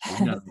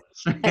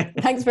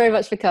 Thanks very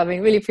much for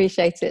coming. Really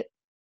appreciate it.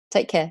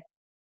 Take care.